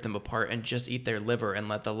they rip them apart and just eat their liver and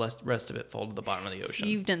let the rest of it fall to the bottom of the So ocean.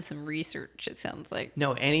 you've done some research, it sounds like.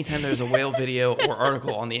 No, anytime there's a whale video or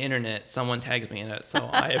article on the internet, someone tags me in it. So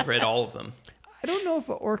I have read all of them. I don't know if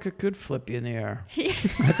an orca could flip you in the air.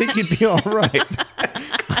 I think you'd be all right.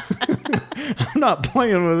 I'm not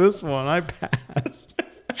playing with this one. I pass.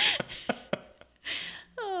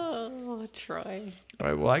 Oh, Troy. All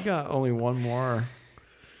right. Well, I got only one more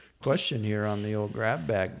question here on the old grab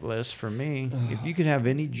bag list for me. If you could have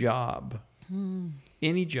any job,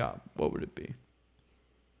 what would it be?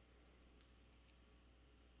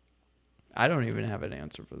 I don't even have an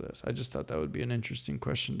answer for this. I just thought that would be an interesting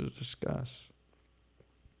question to discuss.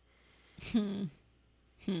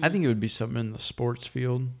 I think it would be something in the sports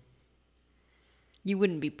field. You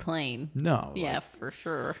wouldn't be playing. No. Yeah, for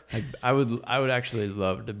sure. I would actually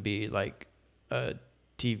love to be like a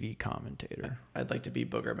TV commentator. I'd like to be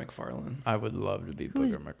Booger McFarlane. I would love to be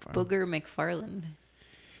Who's Booger McFarlane. Booger McFarland?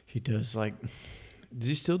 He does does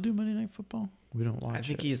he still do Monday Night Football? We don't watch it. I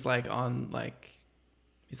think he's like on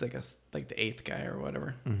he's like the 8th guy or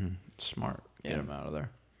whatever. Mm-hmm. Smart. Get Yeah. him out of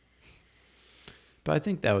there. But I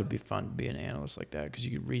think that would be fun to be an analyst like that because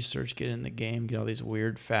you could research, get in the game, get all these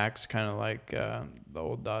weird facts, kind of like the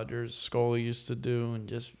old Dodgers Scully used to do, and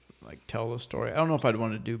just like tell the story. I don't know if I'd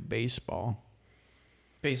want to do baseball,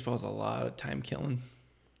 Baseball's a lot of time killing.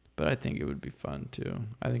 but I think it would be fun too.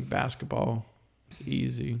 I think basketball is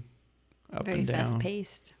easy, up Very and down. fast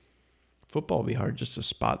paced. Football would be hard just to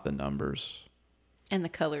spot the numbers. And the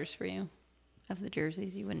colors for you of the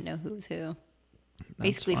jerseys. You wouldn't know who's who. That's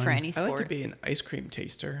Basically for fine. any I'd sport. like to be an ice cream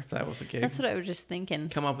taster if that was a gig. That's what I was just thinking.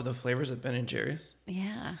 Come up with the flavors of Ben and Jerry's.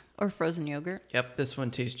 Yeah. Or frozen yogurt. Yep, this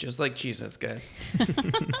one tastes just like Cheez-Its, guys.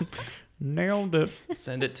 Nailed it.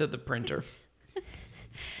 Send it to the printer.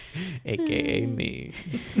 AKA me.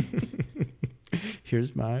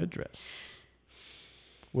 Here's my address.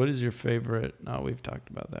 What is your favorite? No, we've talked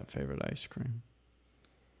about that favorite ice cream.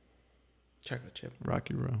 Chocolate chip.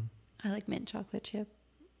 Rocky Road. I like mint chocolate chip.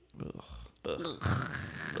 Ugh. Ugh.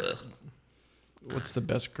 Ugh. What's the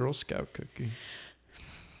best Girl Scout cookie?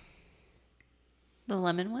 The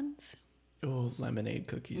lemon ones? Oh, lemonade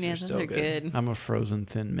cookies Yeah, are those so are good. good. I'm a frozen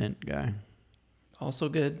thin mint guy. Also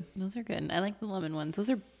good. Those are good. I like the lemon ones. Those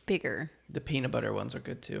are bigger. The peanut butter ones are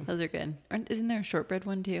good too. Those are good. Isn't there a shortbread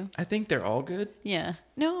one too? I think they're all good. Yeah.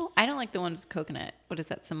 No, I don't like the ones with coconut. What is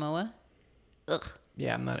that, Samoa? Ugh.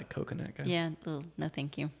 Yeah, I'm not a coconut guy. Yeah. Ugh. No,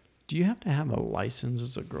 thank you. Do you have to have a license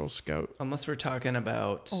as a Girl Scout Unless we're talking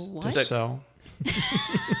about Oh, what? to sell?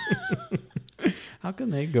 How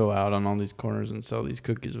can they go out on all these corners and sell these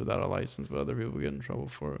cookies without a license, but other people get in trouble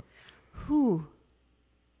for it? Who?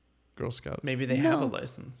 Girl Scouts. maybe they have a No.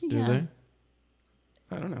 license. Do Yeah. they?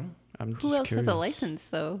 I don't know. I'm just Who else curious. has a license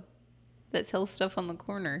though? That sells stuff on the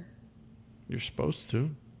corner. You're supposed to.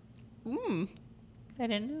 I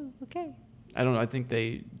didn't know. Okay. I don't know. I think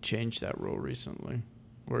they changed that rule recently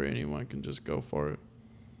where anyone can just go for it.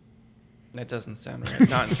 That doesn't sound right.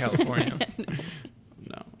 Not in California.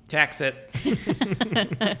 No. Tax it.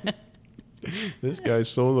 This guy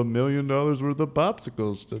sold $1 million worth of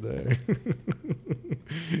popsicles today.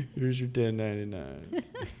 Here's your $10.99.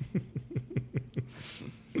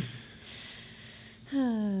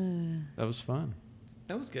 That was fun.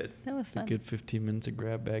 That was good. That was It's a fun. good 15 minutes of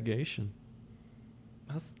grab bagation.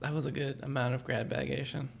 That was a good amount of grad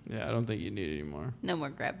bagation. Yeah, I don't think you need any more. No more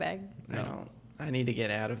grab bag. I No. don't. I need to get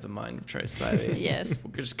out of the mind of Troy Spivey. Yes.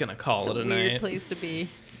 We're just gonna call It's it a a weird night. place to be.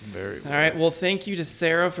 Very All right. Well, thank you to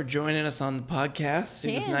Sarah for joining us on the podcast.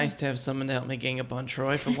 It was Yeah. nice to have someone to help me gang up on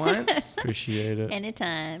Troy for once. Appreciate it.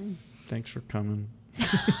 Anytime. Thanks for coming.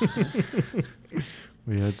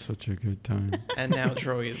 We had such a good time. And now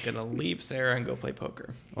Troy is gonna leave Sarah and go play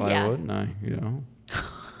poker. Why Yeah. wouldn't I?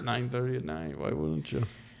 9:30 at night. Why wouldn't you?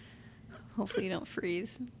 Hopefully you don't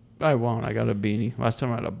freeze. I won't. I got a beanie. Last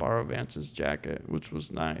time I had to borrow Vance's jacket, which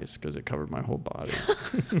was nice because it covered my whole body.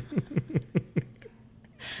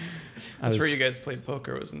 That's where you guys played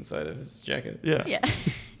poker. Was inside of his jacket. Yeah. Yeah.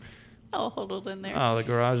 I'll hold it in there. Oh, the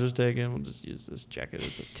garage is taken. We'll just use this jacket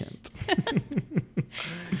as a tent.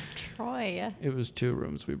 Troy. It was 2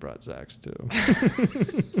 rooms. We brought Zach's too.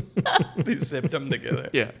 They zipped them together.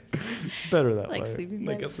 Yeah. It's better that Like way. sleeping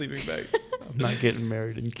Like a bags. sleeping bag. I'm not getting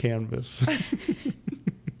married in canvas.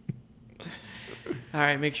 All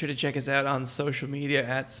right, make sure to check us out on social media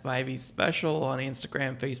at Spivey Special on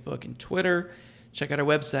Instagram, Facebook, and Twitter. Check out our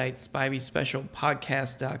website,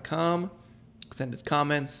 SpiveySpecialPodcast.com. Send us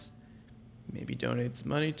comments. Maybe donate some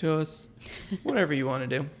money to us. Whatever you want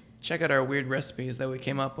to do. Check out our weird recipes that we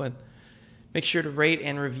came up with. Make sure to rate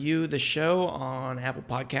and review the show on Apple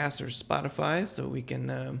Podcasts or Spotify so we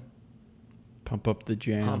can Pump up the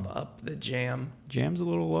jam. pump up the jam. Jam's a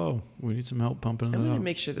little low. We need some help pumping I'm it going to up.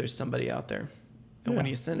 make sure there's somebody out there. And when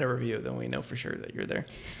you send a review, then we know for sure that you're there.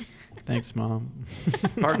 Thanks, Mom.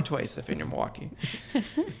 Mark twice if you're in Milwaukee. All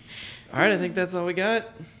right, I think that's all we got.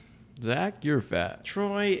 Zach, you're fat.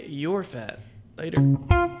 Troy, you're fat. Later.